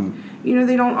many. Mm-hmm.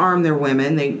 They don't arm their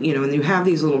women. They, and you have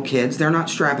these little kids. They're not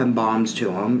strapping bombs to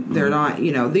them. They're not.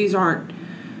 These aren't.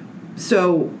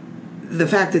 So, the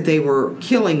fact that they were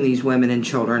killing these women and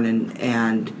children,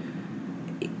 and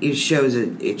it shows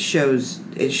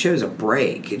a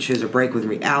break. It shows a break with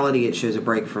reality. It shows a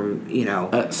break from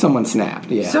someone snapped.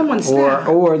 Yeah, someone snapped.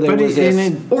 Or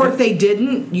if they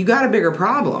didn't, you got a bigger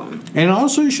problem. And it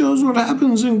also shows what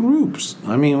happens in groups.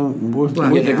 I mean, with the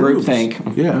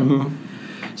groupthink. Yeah. Mm-hmm.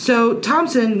 So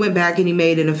Thompson went back and he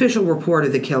made an official report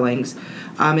of the killings,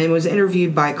 and was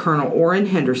interviewed by Colonel Orrin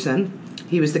Henderson.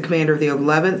 He was the commander of the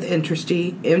 11th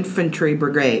Infantry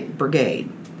Brigade.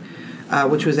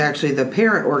 Which was actually the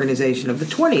parent organization of the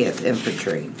 20th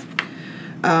Infantry.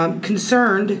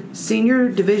 Concerned, senior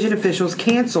division officials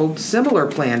canceled similar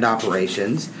planned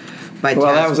operations by task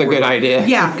that was a good idea.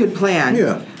 Yeah, good plan.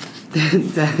 Yeah.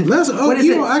 What is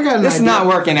it? I got an This is not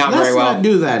working out very well. Let's not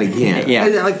do that again.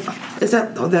 Yeah. Is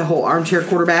that the whole armchair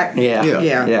quarterback?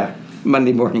 Yeah.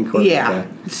 Monday morning quarterback.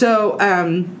 Yeah. So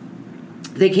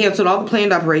they canceled all the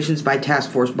planned operations by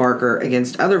Task Force Barker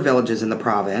against other villages in the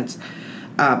province.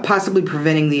 Possibly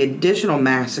preventing the additional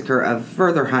massacre of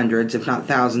further hundreds, if not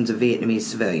thousands, of Vietnamese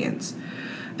civilians.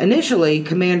 Initially,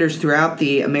 commanders throughout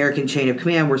the American chain of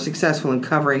command were successful in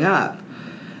covering up.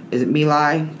 Is it My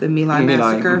Lai? The My Lai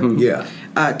massacre? Mm-hmm.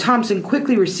 Yeah. Thompson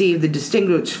quickly received the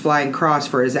Distinguished Flying Cross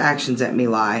for his actions at My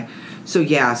Lai. So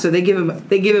they give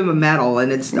him a medal,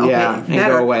 and it's okay. Yeah, and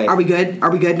go away. Are we good?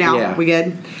 Are we good now? Yeah. We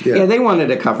good? Yeah, they wanted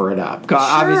to cover it up. Sure.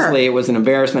 Obviously, it was an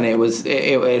embarrassment.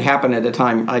 It happened at a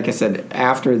time, like I said,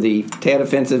 after the Tet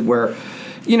Offensive, where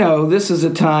this is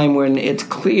a time when it's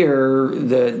clear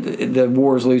the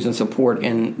war is losing support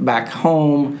back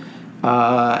home,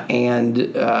 and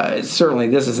certainly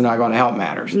this is not going to help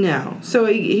matters. No. So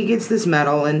he gets this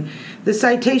medal, and the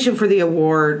citation for the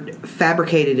award,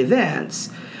 Fabricated Events.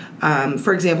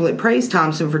 For example, it praised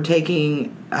Thompson for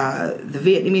taking the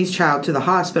Vietnamese child to the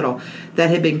hospital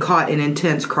that had been caught in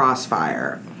intense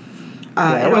crossfire.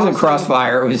 It wasn't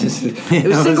crossfire. It was just it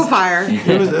was single fire.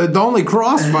 It was, the only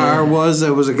crossfire was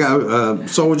there was a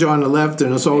soldier on the left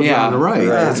and a soldier on the right.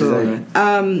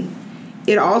 Exactly.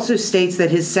 It also states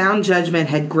that his sound judgment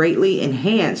had greatly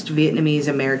enhanced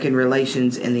Vietnamese-American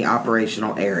relations in the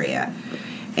operational area,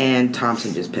 and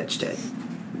Thompson just pitched it.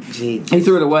 He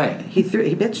threw it away. He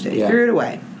pitched it. He threw it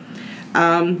away.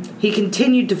 He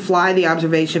continued to fly the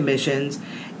observation missions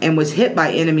and was hit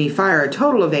by enemy fire a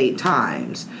total of 8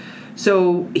 times.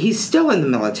 So he's still in the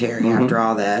military after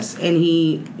all this, and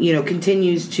he,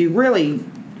 continues to really,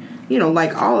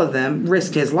 like all of them,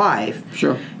 risk his life.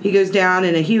 Sure. He goes down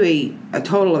in a Huey a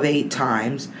total of 8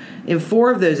 times. In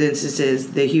 4 of those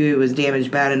instances, the Huey was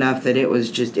damaged bad enough that it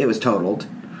was totaled.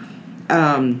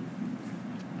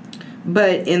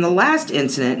 But in the last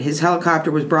incident, his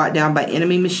helicopter was brought down by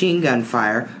enemy machine gun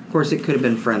fire Of course, it could have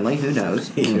been friendly. Who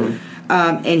knows?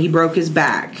 And he broke his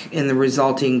back in the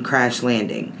resulting crash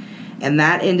landing. And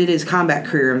that ended his combat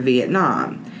career in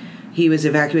Vietnam. He was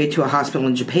evacuated to a hospital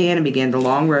in Japan and began the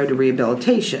long road to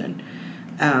rehabilitation.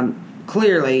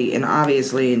 Clearly and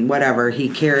obviously and whatever, he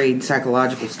carried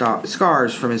psychological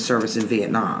scars from his service in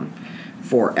Vietnam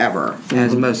forever,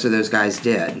 as most of those guys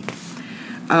did.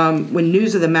 When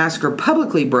news of the massacre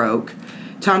publicly broke,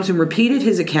 Thompson repeated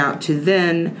his account to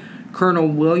then Colonel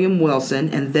William Wilson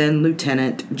and then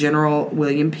Lieutenant General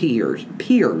William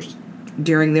Pierce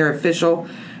during their official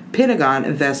Pentagon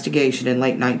investigation in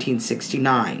late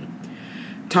 1969.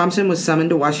 Thompson was summoned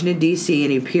to Washington, D.C.,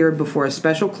 and he appeared before a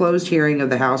special closed hearing of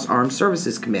the House Armed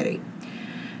Services Committee.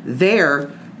 There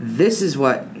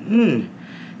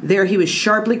he was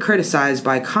sharply criticized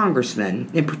by congressmen,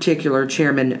 in particular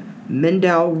Chairman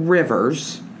Mendel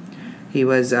Rivers, he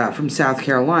was from South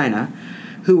Carolina,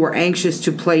 who were anxious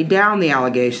to play down the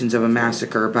allegations of a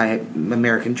massacre by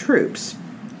American troops.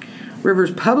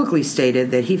 Rivers publicly stated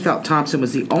that he felt Thompson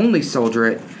was the only soldier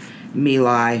at My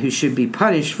Lai who should be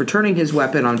punished for turning his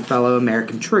weapon on fellow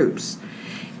American troops,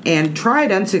 and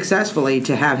tried unsuccessfully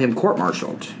to have him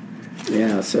court-martialed.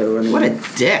 Yeah, so I mean, what a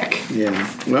dick. Yeah.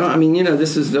 Well, I mean,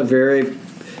 this is it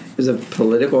was a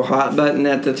political hot button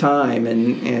at the time,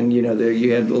 and you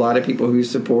had a lot of people who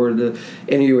supported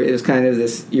it was kind of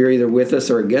this, you're either with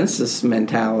us or against us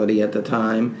mentality at the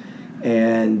time.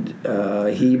 And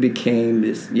he became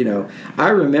this, I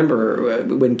remember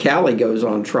when Calley goes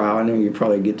on trial, I know you'll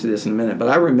probably get to this in a minute, but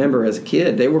I remember as a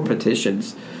kid, there were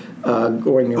petitions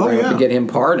going around to get him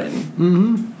pardoned.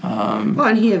 Mm-hmm. Well,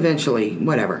 and he eventually,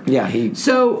 whatever. Yeah,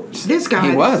 So this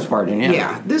guy... He was pardoned, yeah.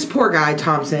 Yeah, this poor guy,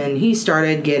 Thompson, he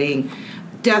started getting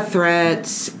death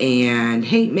threats and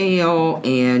hate mail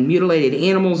and mutilated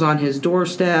animals on his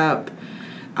doorstep.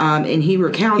 And he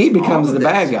recounts... He becomes all of the this.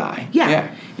 bad guy.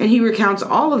 Yeah. And he recounts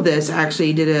all of this. Actually,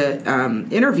 he did a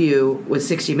interview with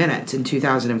 60 Minutes in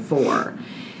 2004.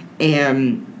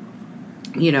 And,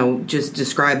 just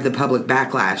described the public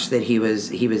backlash that he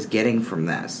was getting from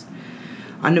this.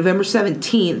 On November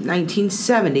 17th,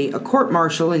 1970, a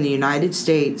court-martial in the United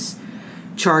States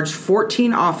charged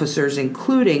 14 officers,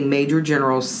 including Major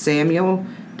General Samuel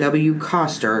W.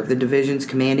 Coster, the division's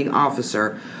commanding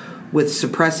officer, with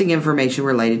suppressing information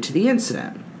related to the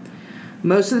incident.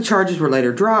 Most of the charges were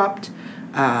later dropped.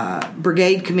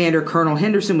 Brigade Commander Colonel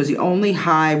Henderson was the only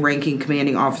high-ranking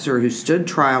commanding officer who stood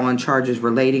trial on charges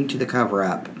relating to the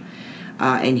cover-up.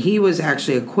 And he was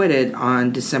actually acquitted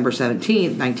on December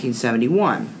 17,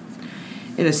 1971.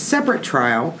 In a separate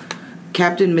trial,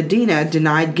 Captain Medina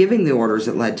denied giving the orders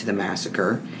that led to the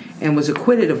massacre and was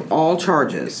acquitted of all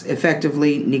charges,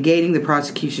 effectively negating the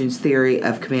prosecution's theory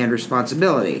of command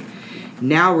responsibility,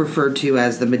 now referred to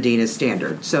as the Medina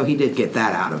Standard. So he did get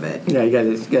that out of it. Yeah, he got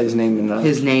his name in the...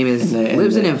 His name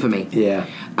lives in infamy. Yeah.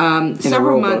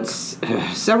 Several months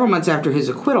after his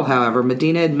acquittal, however,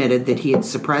 Medina admitted that he had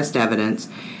suppressed evidence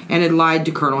and had lied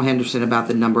to Colonel Henderson about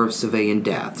the number of civilian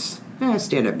deaths.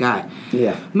 Stand-up guy.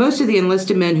 Yeah. Most of the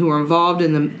enlisted men who were involved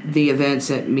in the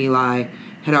events at My Lai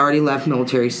had already left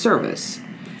military service.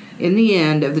 In the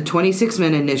end, of the 26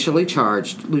 men initially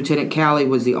charged, Lieutenant Calley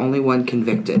was the only one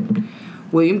convicted.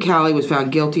 William Calley was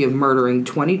found guilty of murdering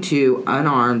 22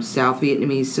 unarmed South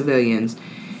Vietnamese civilians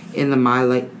in the My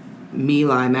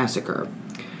Lai massacre.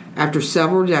 After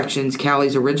several reductions,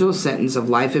 Calley's original sentence of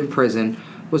life in prison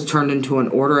was turned into an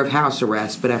order of house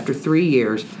arrest, but after 3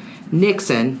 years,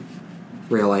 Nixon,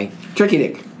 really? Tricky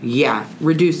Dick. Yeah,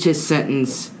 reduced his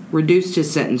sentence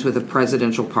with a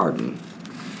presidential pardon.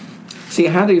 See,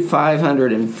 how do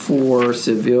 504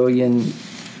 civilians,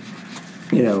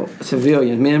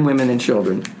 men, women, and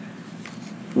children,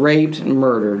 raped and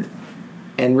murdered,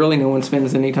 and really no one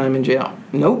spends any time in jail?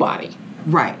 Nobody.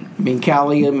 Right. I mean,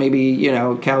 Calley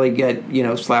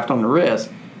got, slapped on the wrist.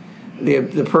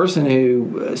 The person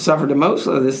who suffered the most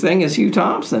of this thing is Hugh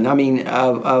Thompson. I mean,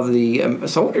 of the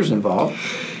soldiers involved.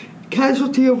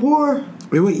 Casualty of war.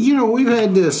 We've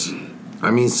had this...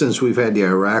 since we've had the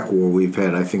Iraq War, we've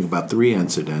had, I think, about 3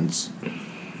 incidents.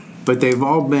 But they've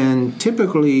all been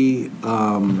typically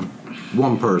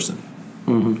one person.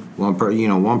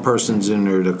 Mm-hmm. One person's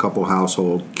entered a couple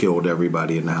household, killed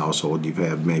everybody in the household. You've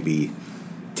had maybe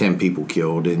 10 people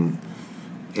killed. And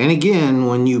again,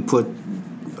 when you put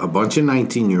a bunch of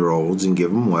 19-year-olds and give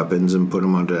them weapons and put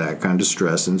them under that kind of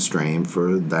stress and strain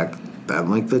for that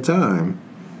length of time,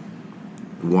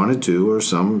 1 or 2 or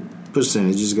some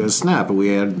percentage is going to snap. And we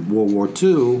had World War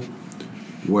II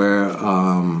where,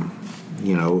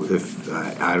 if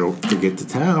I don't forget the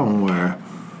town where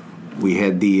we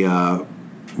had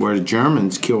where the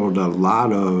Germans killed a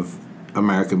lot of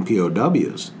American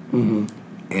POWs.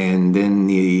 And then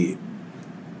the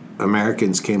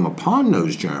Americans came upon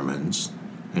those Germans,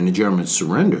 and the Germans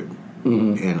surrendered.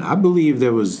 And I believe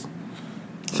there was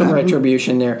some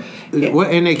retribution there. Well,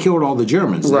 and they killed all the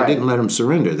Germans. Right. They didn't let them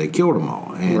surrender. They killed them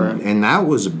all, and that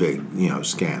was a big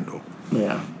scandal.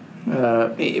 Yeah,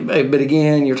 but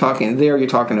again, you're talking about you're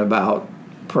talking about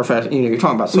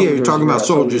soldiers. Yeah, you're talking about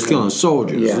soldiers killing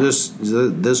soldiers. Yeah.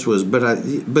 This was,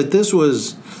 but this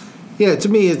was, to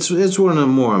me, it's one of the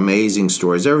more amazing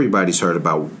stories. Everybody's heard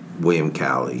about William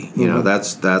Calley. You know,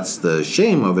 that's the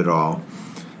shame of it all.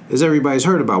 Is everybody's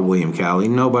heard about William Calley.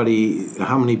 Nobody,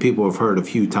 how many people have heard of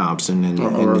Hugh Thompson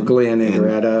or Glenn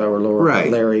Andretta or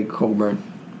Larry Colburn?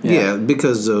 Yeah,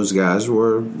 because those guys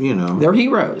were, they're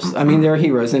heroes. I mean, they're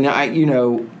heroes, and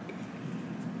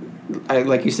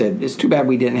like you said, it's too bad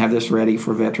we didn't have this ready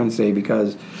for Veterans Day,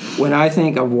 because when I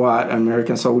think of what an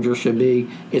American soldier should be,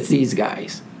 it's these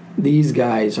guys. These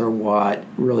guys are what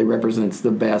really represents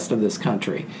the best of this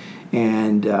country.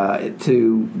 And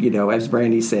to, as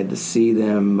Brandy said, to see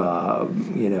them,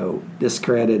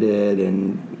 discredited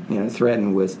and,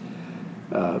 threatened with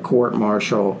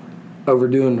court-martial over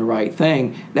doing the right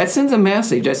thing, that sends a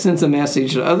message. That sends a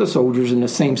message to other soldiers in the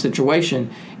same situation.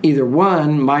 Either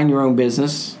one, mind your own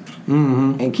business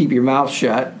and keep your mouth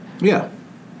shut. Yeah.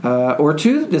 Or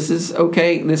two, this is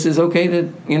okay. This is okay.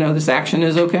 This action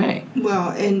is okay.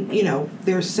 Well, and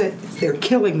they're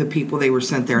killing the people they were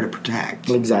sent there to protect.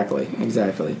 Exactly.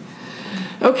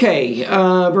 Okay,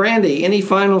 Brandy, any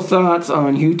final thoughts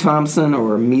on Hugh Thompson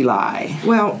or My Lai?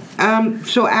 Well,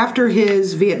 so after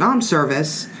his Vietnam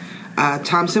service,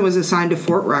 Thompson was assigned to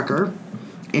Fort Rucker,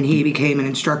 and he became an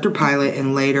instructor pilot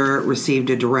and later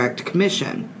received a direct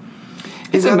commission.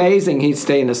 It's amazing he'd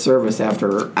stay in the service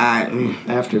after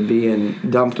being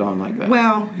dumped on like that.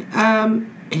 Well,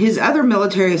 his other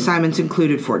military assignments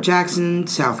included Fort Jackson,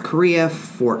 South Korea,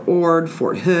 Fort Ord,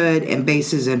 Fort Hood, and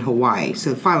bases in Hawaii.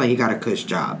 So finally he got a cush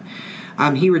job.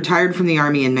 He retired from the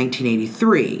Army in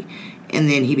 1983, and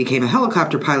then he became a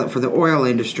helicopter pilot for the oil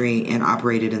industry and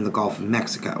operated in the Gulf of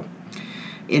Mexico.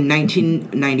 In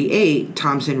 1998,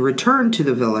 Thompson returned to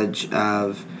the village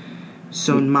of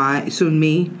Sun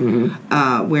Mi,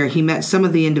 where he met some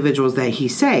of the individuals that he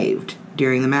saved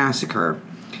during the massacre.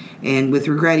 And with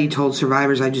regret, he told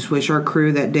survivors, "I just wish our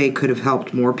crew that day could have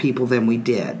helped more people than we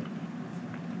did."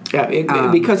 Yeah,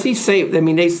 because he saved, they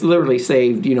literally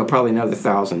saved, probably another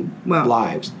 1,000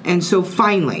 lives. And so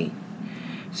finally,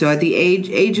 at the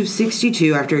age of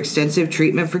 62, after extensive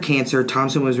treatment for cancer,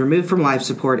 Thompson was removed from life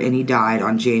support, and he died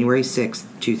on January 6,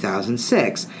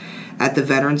 2006. At the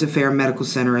Veterans Affairs Medical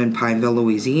Center in Pineville,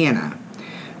 Louisiana.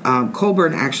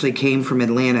 Colburn actually came from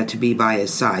Atlanta to be by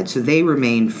his side, so they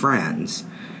remained friends,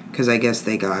 because I guess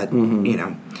they got,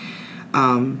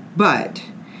 but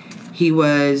he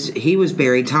was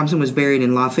buried. Thompson was buried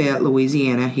in Lafayette,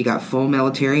 Louisiana. He got full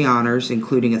military honors,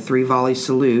 including a 3-volley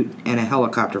salute and a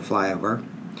helicopter flyover.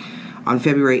 On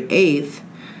February 8th,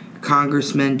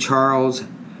 Congressman Charles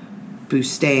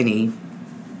Bustani,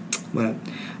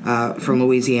 from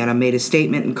Louisiana, made a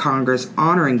statement in Congress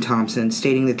honoring Thompson,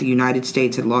 stating that the United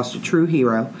States had lost a true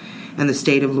hero and the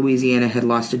state of Louisiana had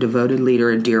lost a devoted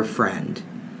leader and dear friend.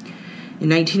 In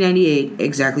 1998,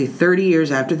 exactly 30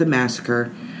 years after the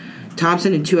massacre,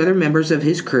 Thompson and 2 other members of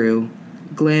his crew,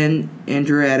 Glenn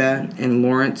Andretta and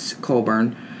Lawrence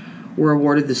Colburn, were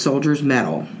awarded the Soldier's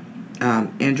Medal.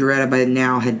 Andretta by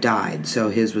now had died, so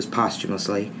his was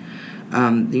posthumously.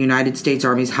 The United States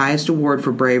Army's highest award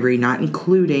for bravery, not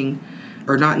involving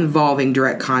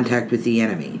direct contact with the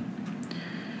enemy.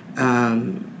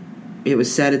 It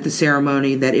was said at the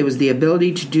ceremony that it was the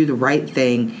ability to do the right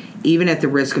thing, even at the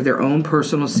risk of their own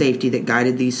personal safety, that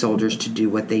guided these soldiers to do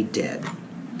what they did.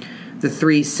 The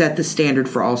 3 set the standard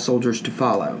for all soldiers to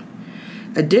follow.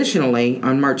 Additionally,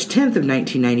 on March 10th of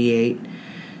 1998,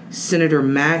 Senator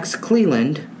Max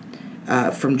Cleland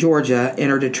from Georgia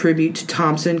entered a tribute to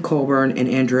Thompson, Colburn, and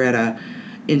Andretta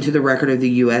into the record of the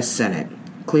U.S. Senate.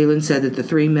 Cleland said that the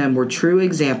 3 men were true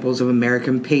examples of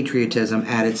American patriotism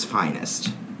at its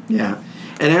finest. Yeah,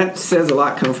 and that says a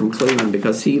lot coming from Cleland,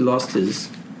 because he lost his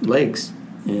legs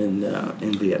in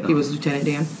Vietnam. He was Lieutenant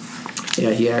Dan?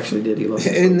 Yeah, he actually did. He lost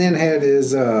his and legs. then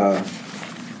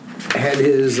had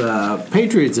his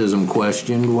patriotism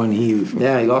questioned when he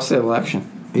lost the election.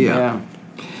 Yeah.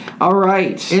 All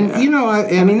right. And,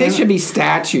 there should be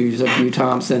statues of Hugh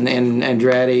Thompson and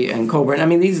Andretti and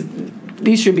Colburn.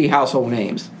 These should be household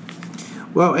names.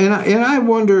 Well, and I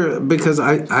wonder, because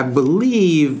I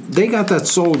believe they got that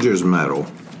soldier's medal.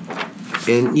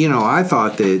 And, I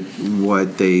thought that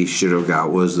what they should have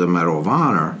got was the Medal of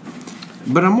Honor.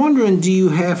 But I'm wondering, do you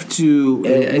have to?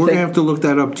 We're going to have to look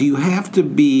that up. Do you have to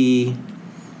be?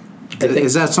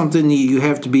 Is that something you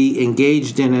have to be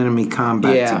engaged in enemy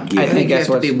combat to get? I think you that's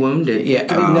have to be wounded. Yeah,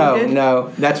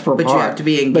 no, that's per But part. you have to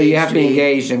be engaged. But you have to be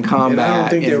engaged in combat. And I don't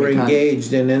think they were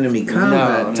engaged in enemy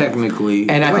combat, technically.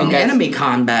 And I think enemy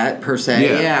combat, per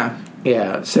se, yeah.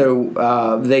 Yeah,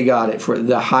 so they got it for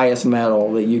the highest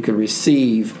medal that you could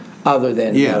receive other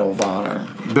than Medal of Honor.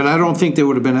 But I don't think they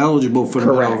would have been eligible for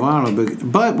the Medal of Honor.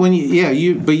 But when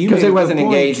you because it wasn't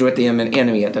engaged with the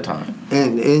enemy at the time.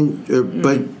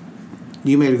 But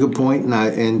you made a good point,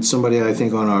 and somebody I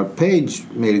think on our page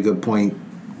made a good point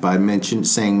by mention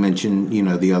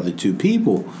the other two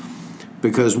people,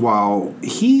 because while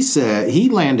he said he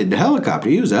landed the helicopter,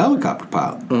 he was a helicopter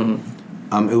pilot.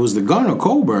 Mm-hmm. It was the gunner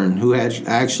Colburn who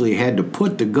actually had to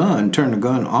turn the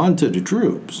gun onto the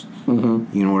troops.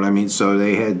 Mm-hmm. You know what I mean? So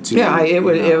they had to. Yeah, it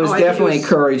was definitely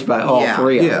encouraged by all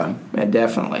three of them. Yeah,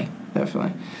 definitely.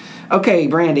 Okay,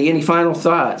 Brandy, any final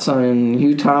thoughts on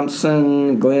Hugh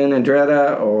Thompson, Glenn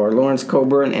Andretta, or Lawrence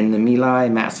Colburn and the My Lai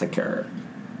massacre?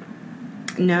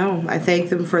 No, I thank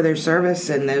them for their service,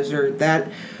 and those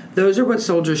are what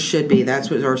soldiers should be. That's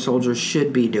what our soldiers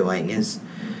should be doing,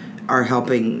 are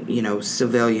helping,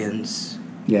 civilians.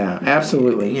 Yeah,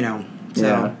 absolutely. So.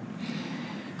 Yeah.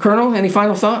 Colonel, any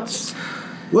final thoughts?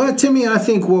 Well, Timmy, I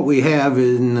think what we have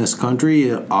in this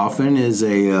country often is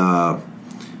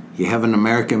you have an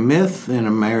American myth and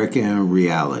American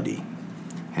reality.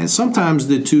 And sometimes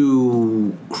the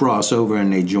two cross over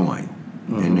and they join.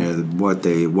 Mm-hmm. And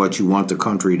what you want the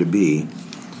country to be.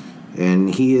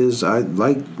 And he is,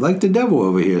 like the devil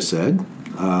over here said,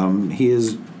 he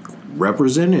is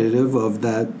representative of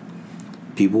that,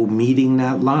 people meeting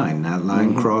that line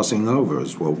mm-hmm. crossing over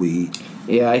is what we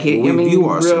view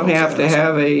ourselves. You really have to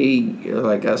have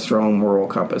a strong moral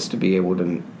compass to be able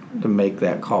to make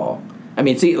that call. I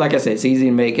mean, like I said, it's easy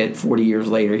to make it 40 years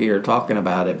later here talking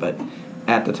about it, but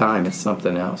at the time it's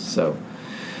something else. So,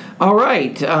 all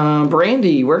right,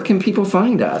 Brandy, where can people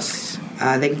find us?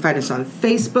 They can find us on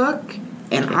Facebook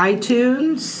and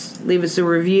iTunes. Leave us a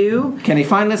review. Can they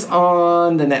find us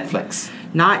on the Netflix?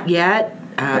 Not yet.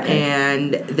 Okay.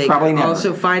 And they Probably can never.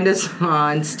 also find us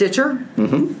on Stitcher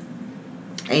and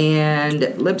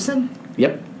Libsyn.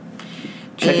 Yep.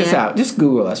 Check us out. Just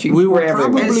Google us. We're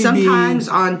everywhere. And sometimes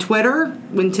on Twitter,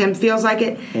 when Tim feels like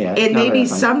it. Yeah, and maybe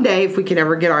someday, if we can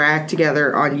ever get our act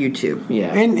together, on YouTube.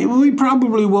 Yeah. And we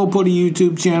probably will put a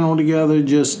YouTube channel together.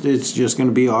 It's just going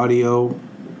to be audio,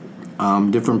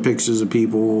 different pictures of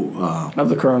people. Of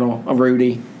the Colonel, of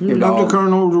Rudy, your dog. Of the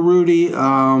Colonel, to Rudy.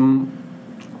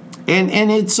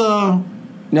 And it's...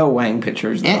 no Wang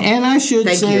pictures. And I should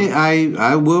say,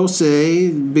 I will say,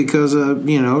 because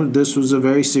this was a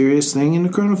very serious thing, and the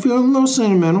Colonel feels a little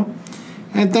sentimental.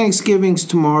 And Thanksgiving's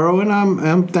tomorrow, and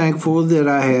I'm thankful that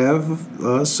I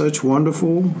have such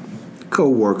wonderful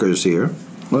co-workers here.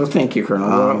 Well, thank you,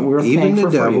 Colonel. We're even the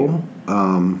devil.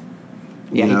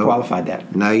 He qualified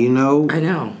that. Now I know.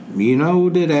 You know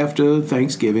that after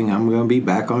Thanksgiving, I'm going to be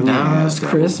back on your ass. It's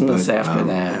Christmas after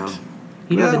that.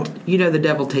 You know the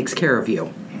devil takes care of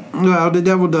you. Well, the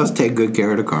devil does take good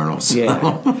care of the Colonel. So. Yeah.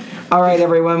 All right,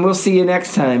 everyone. We'll see you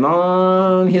next time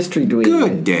on History Dweeb.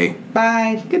 Good day.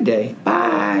 Bye. Good day.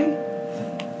 Bye.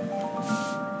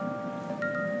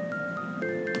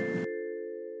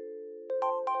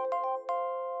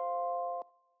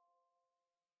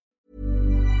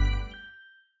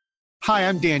 Hi,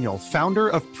 I'm Daniel, founder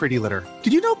of Pretty Litter.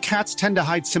 Did you know cats tend to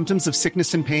hide symptoms of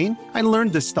sickness and pain? I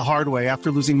learned this the hard way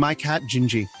after losing my cat,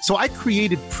 Gingy. So I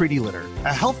created Pretty Litter,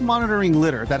 a health monitoring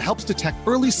litter that helps detect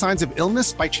early signs of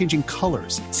illness by changing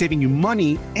colors, saving you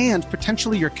money and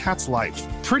potentially your cat's life.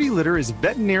 Pretty Litter is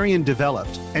veterinarian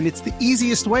developed, and it's the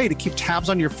easiest way to keep tabs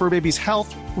on your fur baby's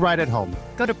health right at home.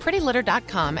 Go to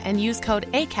prettylitter.com and use code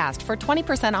ACAST for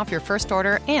 20% off your first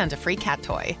order and a free cat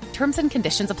toy. Terms and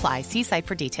conditions apply. See site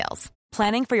for details.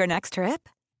 Planning for your next trip?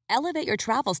 Elevate your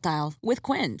travel style with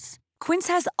Quince. Quince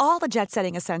has all the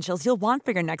jet-setting essentials you'll want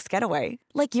for your next getaway,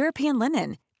 like European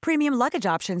linen, premium luggage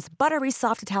options, buttery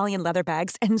soft Italian leather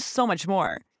bags, and so much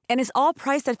more. And is all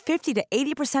priced at 50 to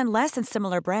 80% less than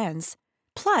similar brands.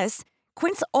 Plus,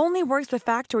 Quince only works with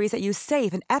factories that use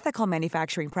safe and ethical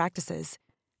manufacturing practices.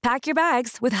 Pack your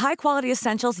bags with high-quality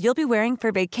essentials you'll be wearing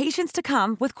for vacations to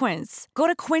come with Quince. Go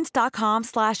to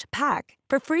quince.com/pack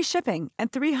for free shipping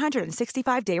and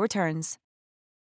 365-day returns.